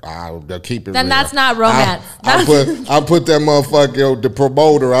work. I'll keep it then real. That's not romance. I put that motherfucker, the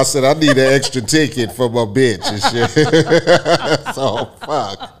promoter, I said, I need an extra ticket for my bitch and shit. So,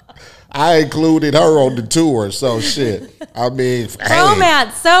 fuck. I included her on the tour, so shit. I mean,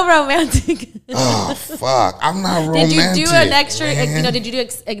 romance, so romantic. Oh, fuck. I'm not romantic. Did you do an extra, did you do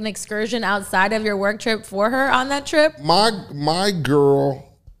an excursion outside of your work trip for her on that trip? My girl,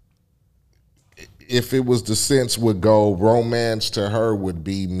 if it was the sense would go, romance to her would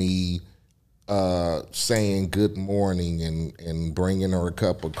be me saying good morning and bringing her a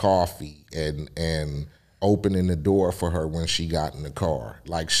cup of coffee and opening the door for her when she got in the car.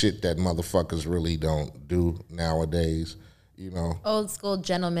 Like shit that motherfuckers really don't do nowadays, you know. Old school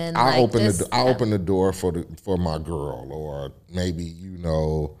gentlemen. I open the door for my girl, or maybe, you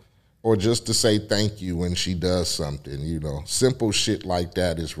know, or just to say thank you when she does something, you know. Simple shit like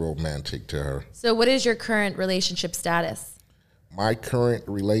that is romantic to her. So what is your current relationship status? My current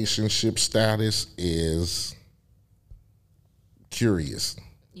relationship status is curious.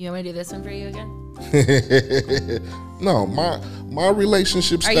 You want me to do this one for you again? No, my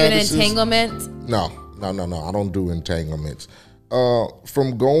relationship status. Are you in an entanglement? No. I don't do entanglements.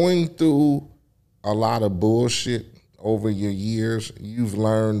 From going through a lot of bullshit over your years, you've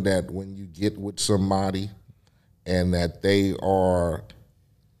learned that when you get with somebody and that they are,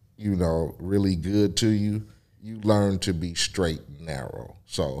 you know, really good to you, you learn to be straight and narrow.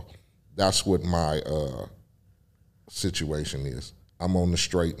 So that's what my situation is. I'm on the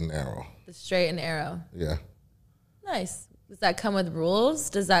straight and narrow. The straight and narrow. Yeah. Nice. Does that come with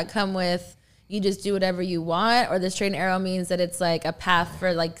rules? Does that come with you just do whatever you want? Or the straight and narrow means that it's like a path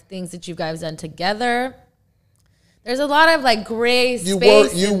for like things that you guys done together? There's a lot of like gray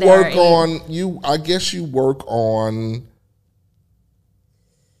space you work on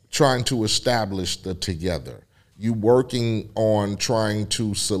trying to establish the together. You working on trying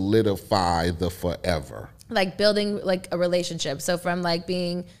to solidify the forever. Like building like a relationship. So from like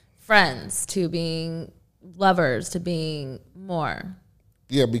being friends to being lovers to being more.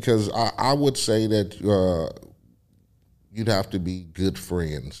 Yeah, because I would say that you'd have to be good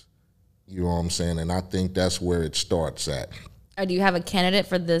friends. You know what I'm saying? And I think that's where it starts at. Do you have a candidate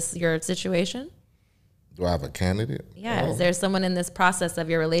for this, your situation? Do I have a candidate? Yeah. Is there someone in this process of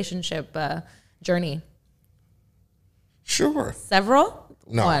your relationship journey? Sure. Several?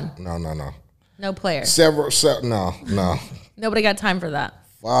 No. One. No. No player. No. Nobody got time for that.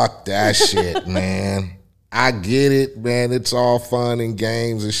 Fuck that shit, man. I get it, man. It's all fun and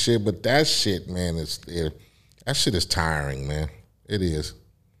games and shit, but that shit, man, that shit is tiring, man. It is.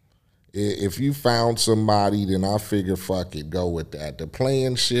 If you found somebody, then I figure, fuck it, go with that. The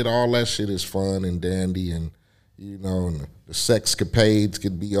playing shit, all that shit is fun and dandy, and you know, and the sexcapades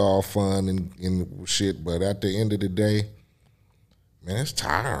could be all fun and shit, but at the end of the day, man, it's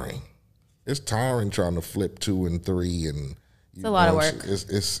tiring. It's tiring trying to flip 2 and 3, and it's a lot of work.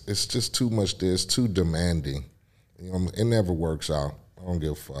 It's just too much. It's too demanding. You know, it never works out. I don't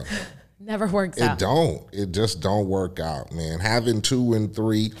give a fuck. Never works out. It just don't work out, man. Having 2 and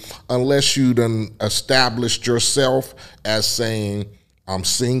 3, unless you done established yourself as saying, I'm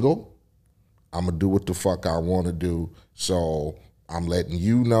single, I'm gonna do what the fuck I want to do. So I'm letting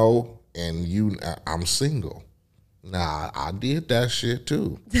you know, and I'm single. Nah, I did that shit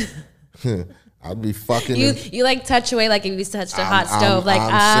too. I'd be fucking. You like touch away like if you touched a hot stove.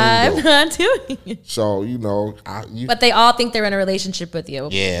 I'm not doing it. So you know, but they all think they're in a relationship with you.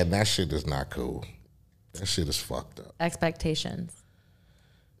 Yeah, and that shit is not cool. That shit is fucked up. Expectations.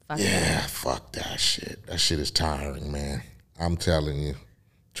 Fuck that shit. That shit is tiring, man. I'm telling you,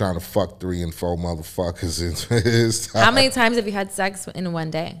 trying to fuck 3 and 4 motherfuckers is tiring. How many times have you had sex in one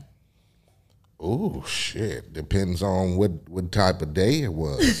day? Oh shit! Depends on what type of day it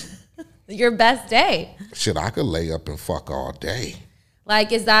was. Your best day. Shit, I could lay up and fuck all day.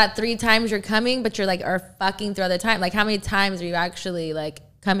 Like, is that 3 times you're coming, but you're like, are fucking throughout the time? Like, how many times are you actually like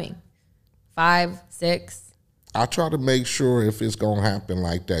coming? 5, 6? I try to make sure if it's gonna happen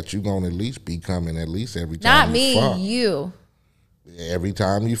like that, you're gonna at least be coming at least every time. Not me, you. Every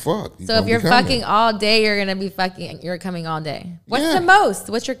time you fuck. So if you're fucking all day, you're gonna be fucking. You're coming all day. What's the most?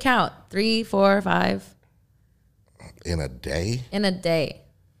 What's your count? 3, 4, 5? In a day? In a day.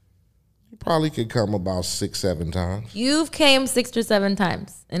 probably could come about 6, 7 times. You've came 6 or 7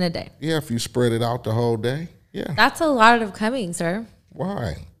 times in a day. Yeah, if you spread it out the whole day. Yeah. That's a lot of coming, sir.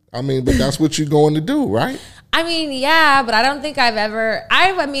 Why? I mean, but that's what you're going to do, right? I mean, yeah, but I don't think I've ever.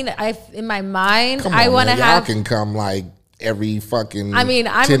 In my mind, Come on, I want to have. Y'all can come like every fucking. I mean,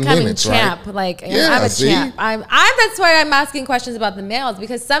 I'm 10 becoming minutes, champ. right? Like, Yeah, I'm a see? champ. That's why I'm asking questions about the males,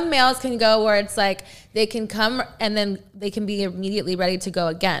 because some males can go where it's like they can come and then they can be immediately ready to go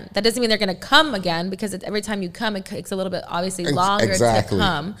again. That doesn't mean they're going to come again, because every time you come, it takes a little bit obviously longer to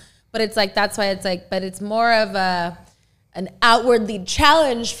come. But it's like that's why it's like. But it's more of an outwardly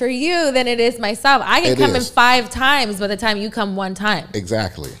challenge for you than it is myself. I can come in 5 times by the time you come 1 time.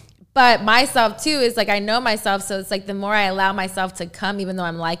 Exactly. But myself too is like, I know myself. So it's like the more I allow myself to come, even though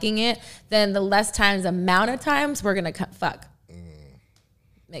I'm liking it, then the less times, amount of times we're going to fuck.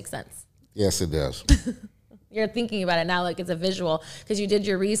 Makes sense. Yes, it does. You're thinking about it now like it's a visual, because you did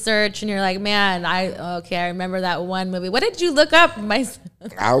your research and you're like, man, I remember that one movie. What did you look up? I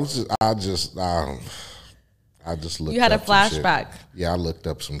just looked. You had a up some flashback. shit. Yeah, I looked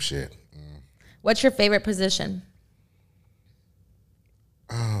up some shit. What's your favorite position?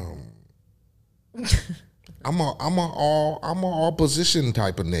 I'm a all position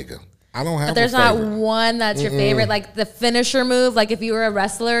type of nigga. I don't have. But there's a not favorite. one that's your favorite, like the finisher move. Like if you were a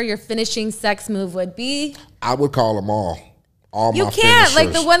wrestler, your finishing sex move would be. I would call them all. All You my can't finishers.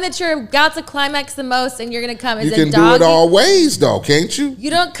 like the one that you're about to climax the most, and you're gonna come. Is You it can do doggy? it all ways though, can't you? You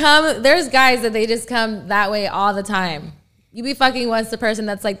don't come. There's guys that they just come that way all the time. You be fucking once the person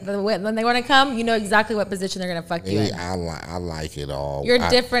that's like when they want to come, you know exactly what position they're gonna fuck you in. I like it all. You're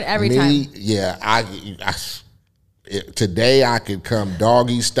different every time. Yeah, today I could come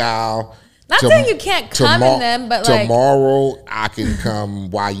doggy style. Not saying you can't come in them, but like tomorrow I can come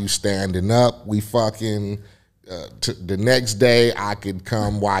while you standing up. We fucking. The next day I could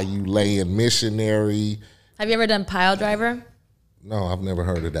come while you laying missionary. Have you ever done pile driver? No, I've never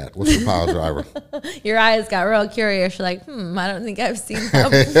heard of that. What's the pile driver? Your eyes got real curious. You're like, I don't think I've seen that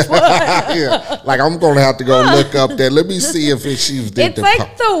before. Yeah, like I'm gonna have to go look up that. Let me see if she's. It's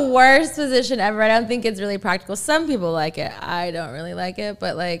like the worst position ever. I don't think it's really practical. Some people like it. I don't really like it,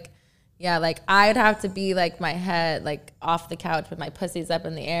 but like, yeah, like I'd have to be like my head like off the couch with my pussy's up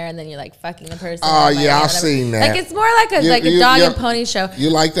in the air, and then you're like fucking the person. Oh yeah, I've seen that. Like it's more like a dog and pony show.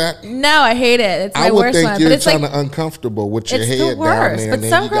 You like that? No, I hate it. It's my I would worst think one. you're But it's kind like of uncomfortable with your it's head the down worst. there. But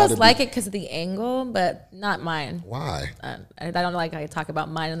some girls like it because of the angle, but not mine. Why? I don't like how I talk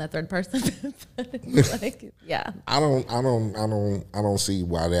about mine in the third person. But it's like, yeah. I don't see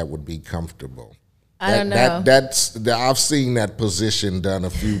why that would be comfortable. I don't know. I've seen that position done a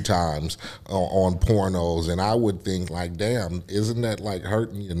few times on pornos, and I would think like, damn, isn't that like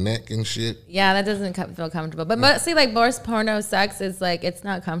hurting your neck and shit? Yeah, that doesn't feel comfortable. But mostly like most porno sex is like it's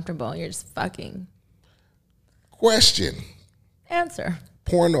not comfortable. You're just fucking. Question. Answer.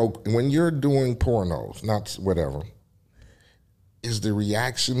 Porno, when you're doing pornos, not whatever, is the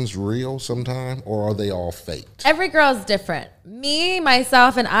reactions real sometime, or are they all faked? Every girl is different. Me,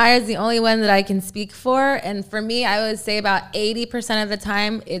 myself, and I is the only one that I can speak for. And for me, I would say about 80% of the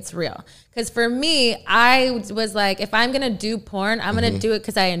time, it's real. Because for me, I was like, if I'm going to do porn, I'm going to do it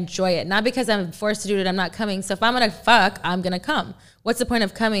because I enjoy it. Not because I'm forced to do it, I'm not coming. So if I'm going to fuck, I'm going to come. What's the point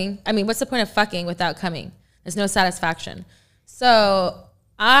of coming? I mean, what's the point of fucking without coming? There's no satisfaction. So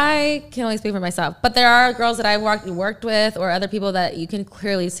I can only speak for myself, but there are girls that I've worked with or other people that you can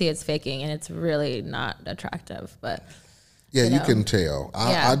clearly see it's faking and it's really not attractive. But yeah, you can tell.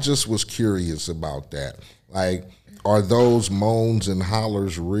 I just was curious about that. Like, are those moans and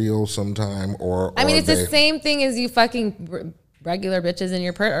hollers real sometime, or I mean, it's the same thing as you fucking regular bitches in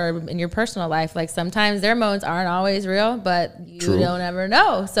your personal life. Like sometimes their moans aren't always real, but you don't ever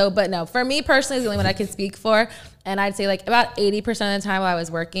know. So, but no, for me personally, is the only one I can speak for. And I'd say like about 80% of the time while I was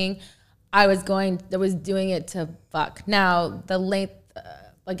working, I was doing it to fuck. Now the length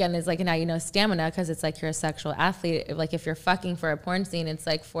again is like, now you know stamina, because it's like you're a sexual athlete. Like if you're fucking for a porn scene, it's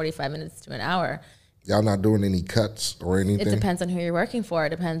like 45 minutes to an hour. Y'all not doing any cuts or anything? It depends on who you're working for.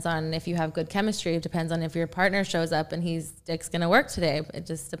 It depends on if you have good chemistry. It depends on if your partner shows up and he's dick's gonna work today. It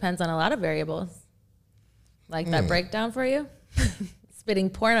just depends on a lot of variables. Like that breakdown for you?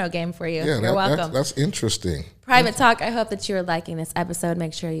 Spitting porno game for you. Yeah, you're welcome. That's interesting. Private Talk, I hope that you are liking this episode.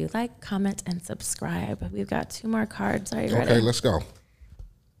 Make sure you like, comment, and subscribe. We've got 2 more cards. Are you ready? Okay, let's go.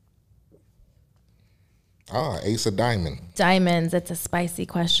 Ace of Diamond. Diamonds. It's a spicy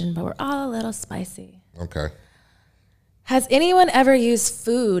question, but we're all a little spicy. Okay. Has anyone ever used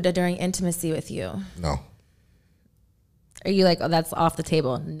food during intimacy with you? No. Are you like, oh, that's off the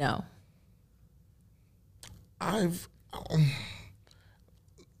table? No.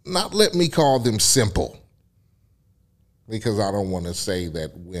 not let me call them simple, because I don't want to say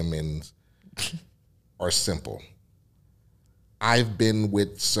that women are simple. I've been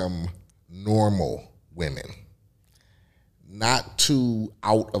with some normal women, not too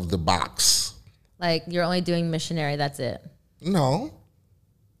out of the box. Like you're only doing missionary, that's it. No.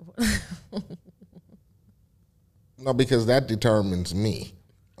 No, because that determines me.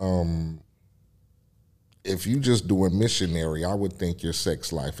 If you just doing missionary, I would think your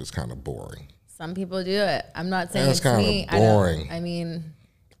sex life is kind of boring. Some people do it. I'm not saying That's it's me. kind of boring.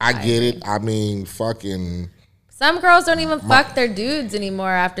 I get it. I mean, fucking. Some girls don't even fuck their dudes anymore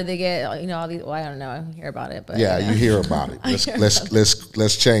after they get, you know, all these. Well, I don't know. I hear about it, but yeah, you hear about it.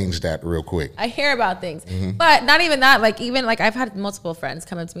 Let's change that real quick. I hear about things, but not even that. Like even like I've had multiple friends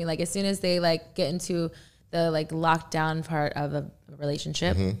come up to me like as soon as they like get into the like lockdown part of a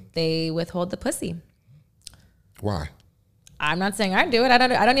relationship, they withhold the pussy. Why? I'm not saying I do it. I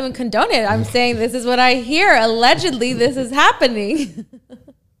don't even condone it. I'm saying this is what I hear. Allegedly, this is happening.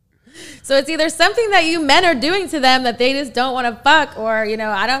 So it's either something that you men are doing to them that they just don't want to fuck, or, you know,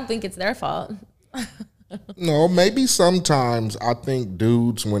 I don't think it's their fault. No, maybe sometimes I think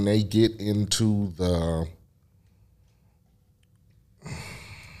dudes, when they get into the...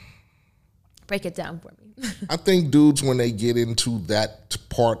 Break it down for me. I think dudes, when they get into that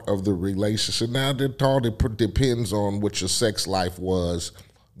part of the relationship, now it all depends on what your sex life was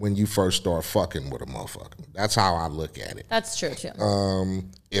when you first start fucking with a motherfucker. That's how I look at it. That's true too.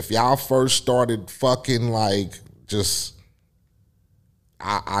 If y'all first started fucking like just,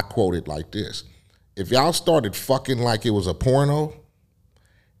 I quote it like this. If y'all started fucking like it was a porno,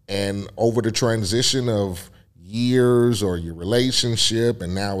 and over the transition of years or your relationship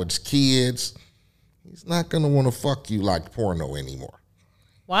and now it's kids, he's not going to want to fuck you like porno anymore.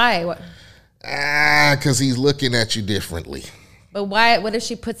 Why? What? Because he's looking at you differently. But why? What if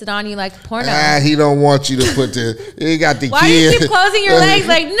she puts it on you like porno? He don't want you to put he got the why kid. do you keep closing your legs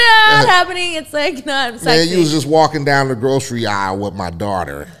like, no, not happening? It's like not sexy. Man, you was just walking down the grocery aisle with my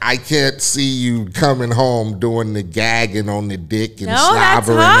daughter. I can't see you coming home doing the gagging on the dick and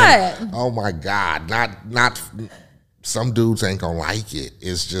slobbering. That's hot. Oh my God. Not some dudes ain't gonna like it.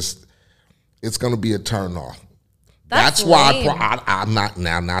 It's just, it's gonna be a turn off. That's why I'm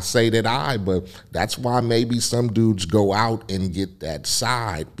not say that but that's why maybe some dudes go out and get that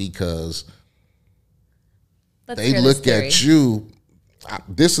side, because they look at you.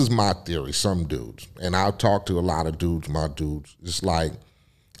 This is my theory. Some dudes, and I'll talk to a lot of dudes, my dudes. It's like,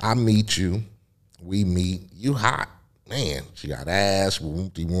 I meet you, we meet, you hot. Man, she got ass,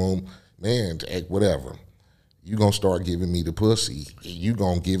 whoop-de-whoop, man, whatever. You gonna start giving me the pussy. You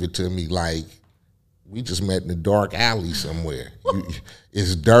gonna give it to me like, we just met in a dark alley somewhere.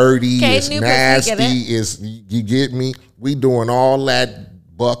 It's dirty, it's nasty, you get me? We doing all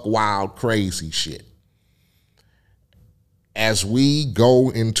that buck wild crazy shit. As we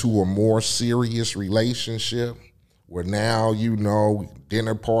go into a more serious relationship, where now, you know,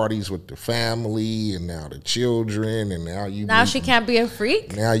 dinner parties with the family and now the children, and now she can't be a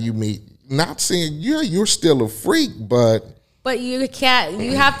freak? Now you meet, not saying, you're still a freak, but you can't.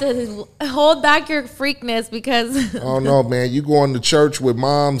 You have to hold back your freakness because. Oh no, man! You going to church with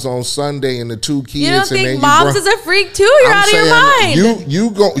moms on Sunday and the two kids. You don't think and then moms is a freak too? You're out of your mind.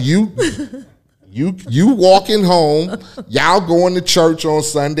 You walking home, y'all going to church on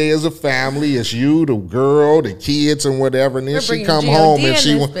Sunday as a family. It's you, the girl, the kids, and whatever. And then she come home and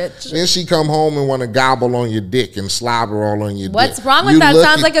she come home and want to gobble on your dick and slobber all on your dick. What's wrong with that?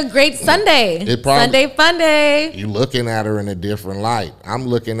 Sounds like a great Sunday. Sunday fun day. You looking at her in a different light. I'm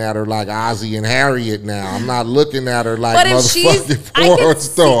looking at her like Ozzy and Harriet now. I'm not looking at her like motherfucking porn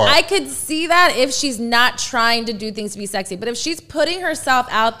star. I could see that if she's not trying to do things to be sexy, but if she's putting herself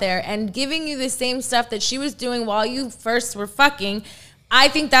out there and giving you this same stuff that she was doing while you first were fucking, I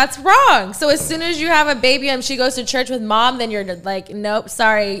think that's wrong. So as soon as you have a baby and she goes to church with mom, then you're like, nope,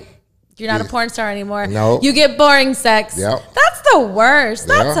 sorry, you're not a porn star anymore. Nope. You get boring sex. Yep. That's the worst.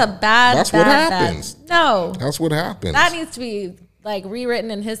 That's a bad. That's what happens. No, that's what happens. That needs to be like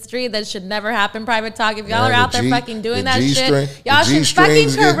rewritten in history. That should never happen. Private talk. If y'all are out there fucking doing that shit, y'all should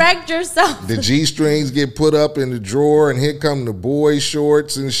fucking correct yourself. The G-strings get put up in the drawer, and here come the boy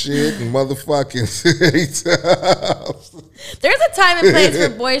shorts and shit and motherfucking. There's a time and place for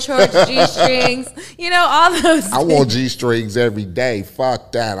boy shorts, G-strings, you know, all those things. I want G-strings every day.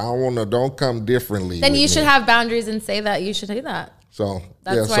 Fuck that. Don't come differently. Then you should have boundaries and say that. You should say that. So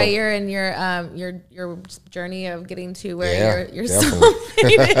that's why you're in your journey of getting to where your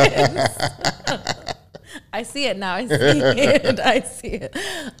soulmate is. I see it now. I see it.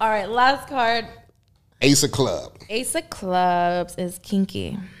 All right, last card. Ace of Club. Ace of Clubs is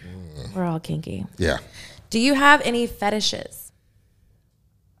kinky. We're all kinky. Yeah. Do you have any fetishes?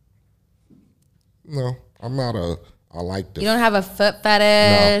 No, I'm not I like the... You don't have a foot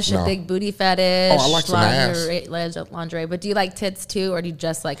fetish, No. a big booty fetish, Oh, I like some ass. lingerie. But do you like tits too, or do you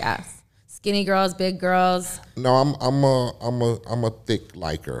just like ass? Skinny girls, big girls? No, I'm a thick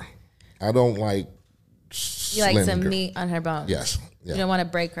liker. I don't like You like some slender. meat on her bones? Yes. Yeah. You don't want to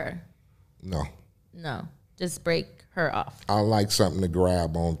break her? No. No. Just break her off. I like something to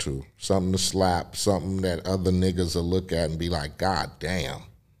grab onto, something to slap, something that other niggas will look at and be like, God damn.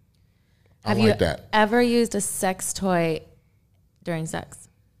 Have I like you that. ever used a sex toy during sex?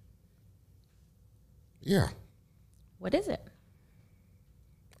 Yeah. What is it?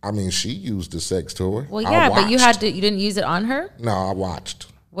 I mean, she used the sex toy. Well, I yeah, but you watched. you didn't use it on her? No, I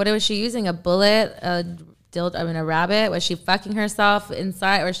watched. What was she using? A bullet? A rabbit? Was she fucking herself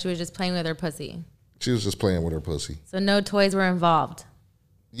inside, or she was just playing with her pussy? She was just playing with her pussy. So no toys were involved.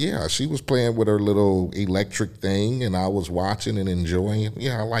 Yeah, she was playing with her little electric thing, and I was watching and enjoying it.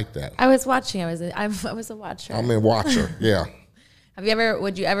 Yeah, I like that. I was watching. I was a watcher. I'm a watcher. Yeah.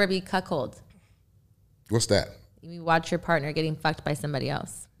 Would you ever be cuckold? What's that? You watch your partner getting fucked by somebody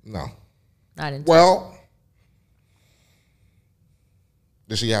else. No. Not in. Well,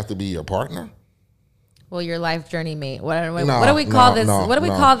 does she have to be your partner? Well, your life journey mate. What do we No, call this? no, What do we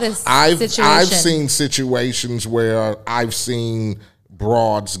no. call this situation? I've seen situations where I've seen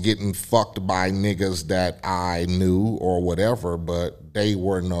broads getting fucked by niggas that I knew or whatever, but they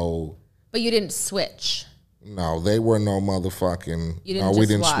were no. But you didn't switch. No, they were no motherfucking. You didn't. No, we just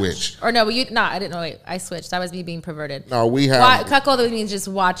didn't watch. switch. Or no, I didn't know. Wait, I switched. That was me being perverted. No, we have. Cuckold means just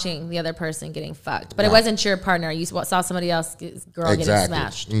watching the other person getting fucked, but it wasn't your partner. You saw somebody else, girl, getting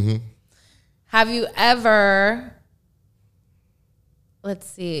smashed. Mm-hmm. Have you ever? Let's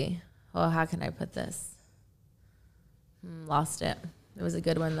see. Oh, how can I put this? Lost it. It was a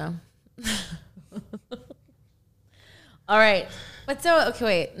good one though. All right, but so okay.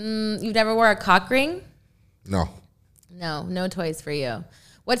 Wait, you've never wore a cock ring? No. No toys for you.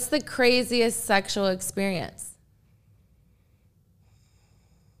 What's the craziest sexual experience?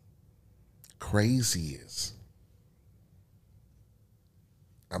 Craziest.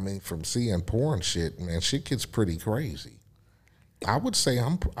 I mean, from seeing porn shit, man, shit gets pretty crazy. I would say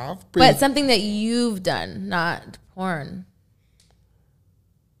I've been. But something that you've done, not porn.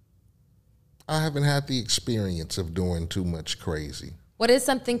 I haven't had the experience of doing too much crazy. What is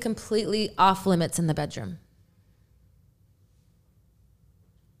something completely off limits in the bedroom?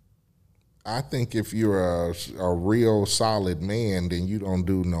 I think if you're a real solid man, then you don't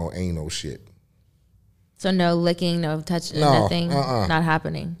do no anal shit. So no licking, no touching, No, nothing, not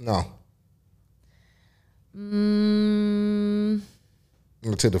happening. No.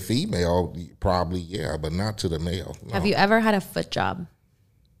 To the female, probably, yeah, but not to the male. No. Have you ever had a foot job?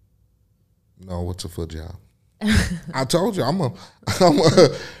 No, what's a foot job? I told you, I'm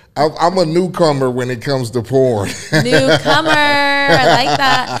a newcomer when it comes to porn. Newcomer, I like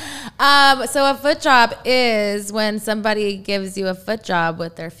that. So a foot job is when somebody gives you a foot job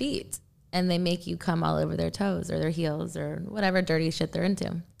with their feet and they make you come all over their toes or their heels or whatever dirty shit they're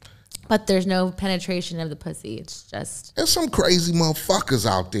into. But there's no penetration of the pussy. It's just There's some crazy motherfuckers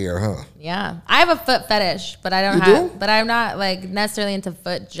out there, huh? yeah. I have a foot fetish, but I don't You have. do? But I'm not like necessarily into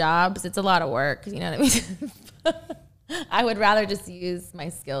foot jobs. It's a lot of work. You know what I mean? I would rather just use my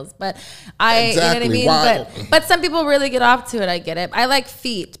skills, but Exactly. you know what I mean. Why? But some people really get off to it. I get it. I like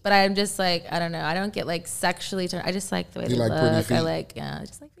feet, but I'm just like I don't know. I don't get like sexually turned. I just like the way You they like pretty look. feet? I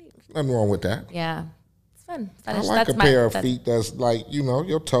just like feet. Nothing wrong with that. Yeah, it's fun. I Fetish. like That's a pair of feet that's like,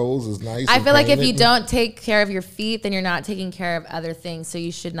 your toes is nice. I and feel like if painted you and- don't take care of your feet, then you're not taking care of other things. So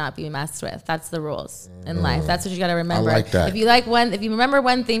you should not be messed with. That's the rules in life. That's what you got to remember. I like that. If you remember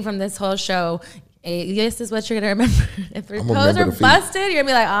one thing from this whole show, this is what you're gonna remember. If your I'ma toes remember are the feet. busted, you're gonna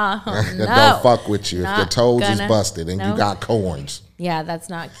be like, oh no. Don't fuck with you if your Not toes is gonna- busted and no. you got corns. Yeah, that's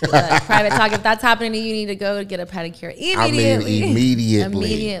not cute. Private talk. If that's happening to you, you need to go get a pedicure immediately. Immediately.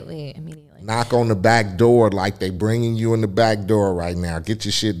 Immediately. Knock on the back door like they bringing you in the back door right now. Get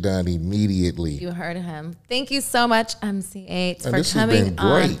your shit done immediately. You heard him. Thank you so much, MC Eiht, And for this has coming been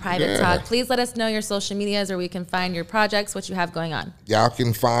on great. Private Yeah. Talk. Please let us know your social medias where we can find your projects, what you have going on. Y'all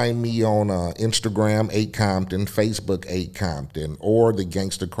can find me on Instagram, 8 Compton, Facebook, 8 Compton, or the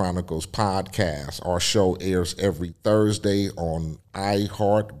Gangster Chronicles podcast. Our show airs every Thursday on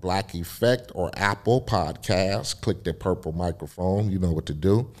iHeart, Black Effect, or Apple Podcasts. Click the purple microphone. You know what to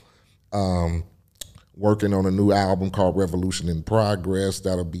do. Working on a new album called Revolution in Progress.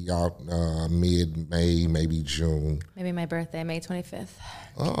 That'll be out mid-May, maybe June. Maybe my birthday, May 25th.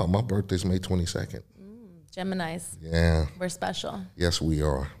 Oh, my birthday's May 22nd. Geminis. Yeah. We're special. Yes, we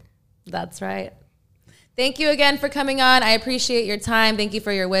are. That's right. Thank you again for coming on. I appreciate your time. Thank you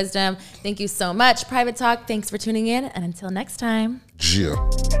for your wisdom. Thank you so much. Private Talk, thanks for tuning in. And until next time.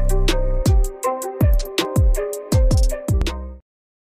 Yeah.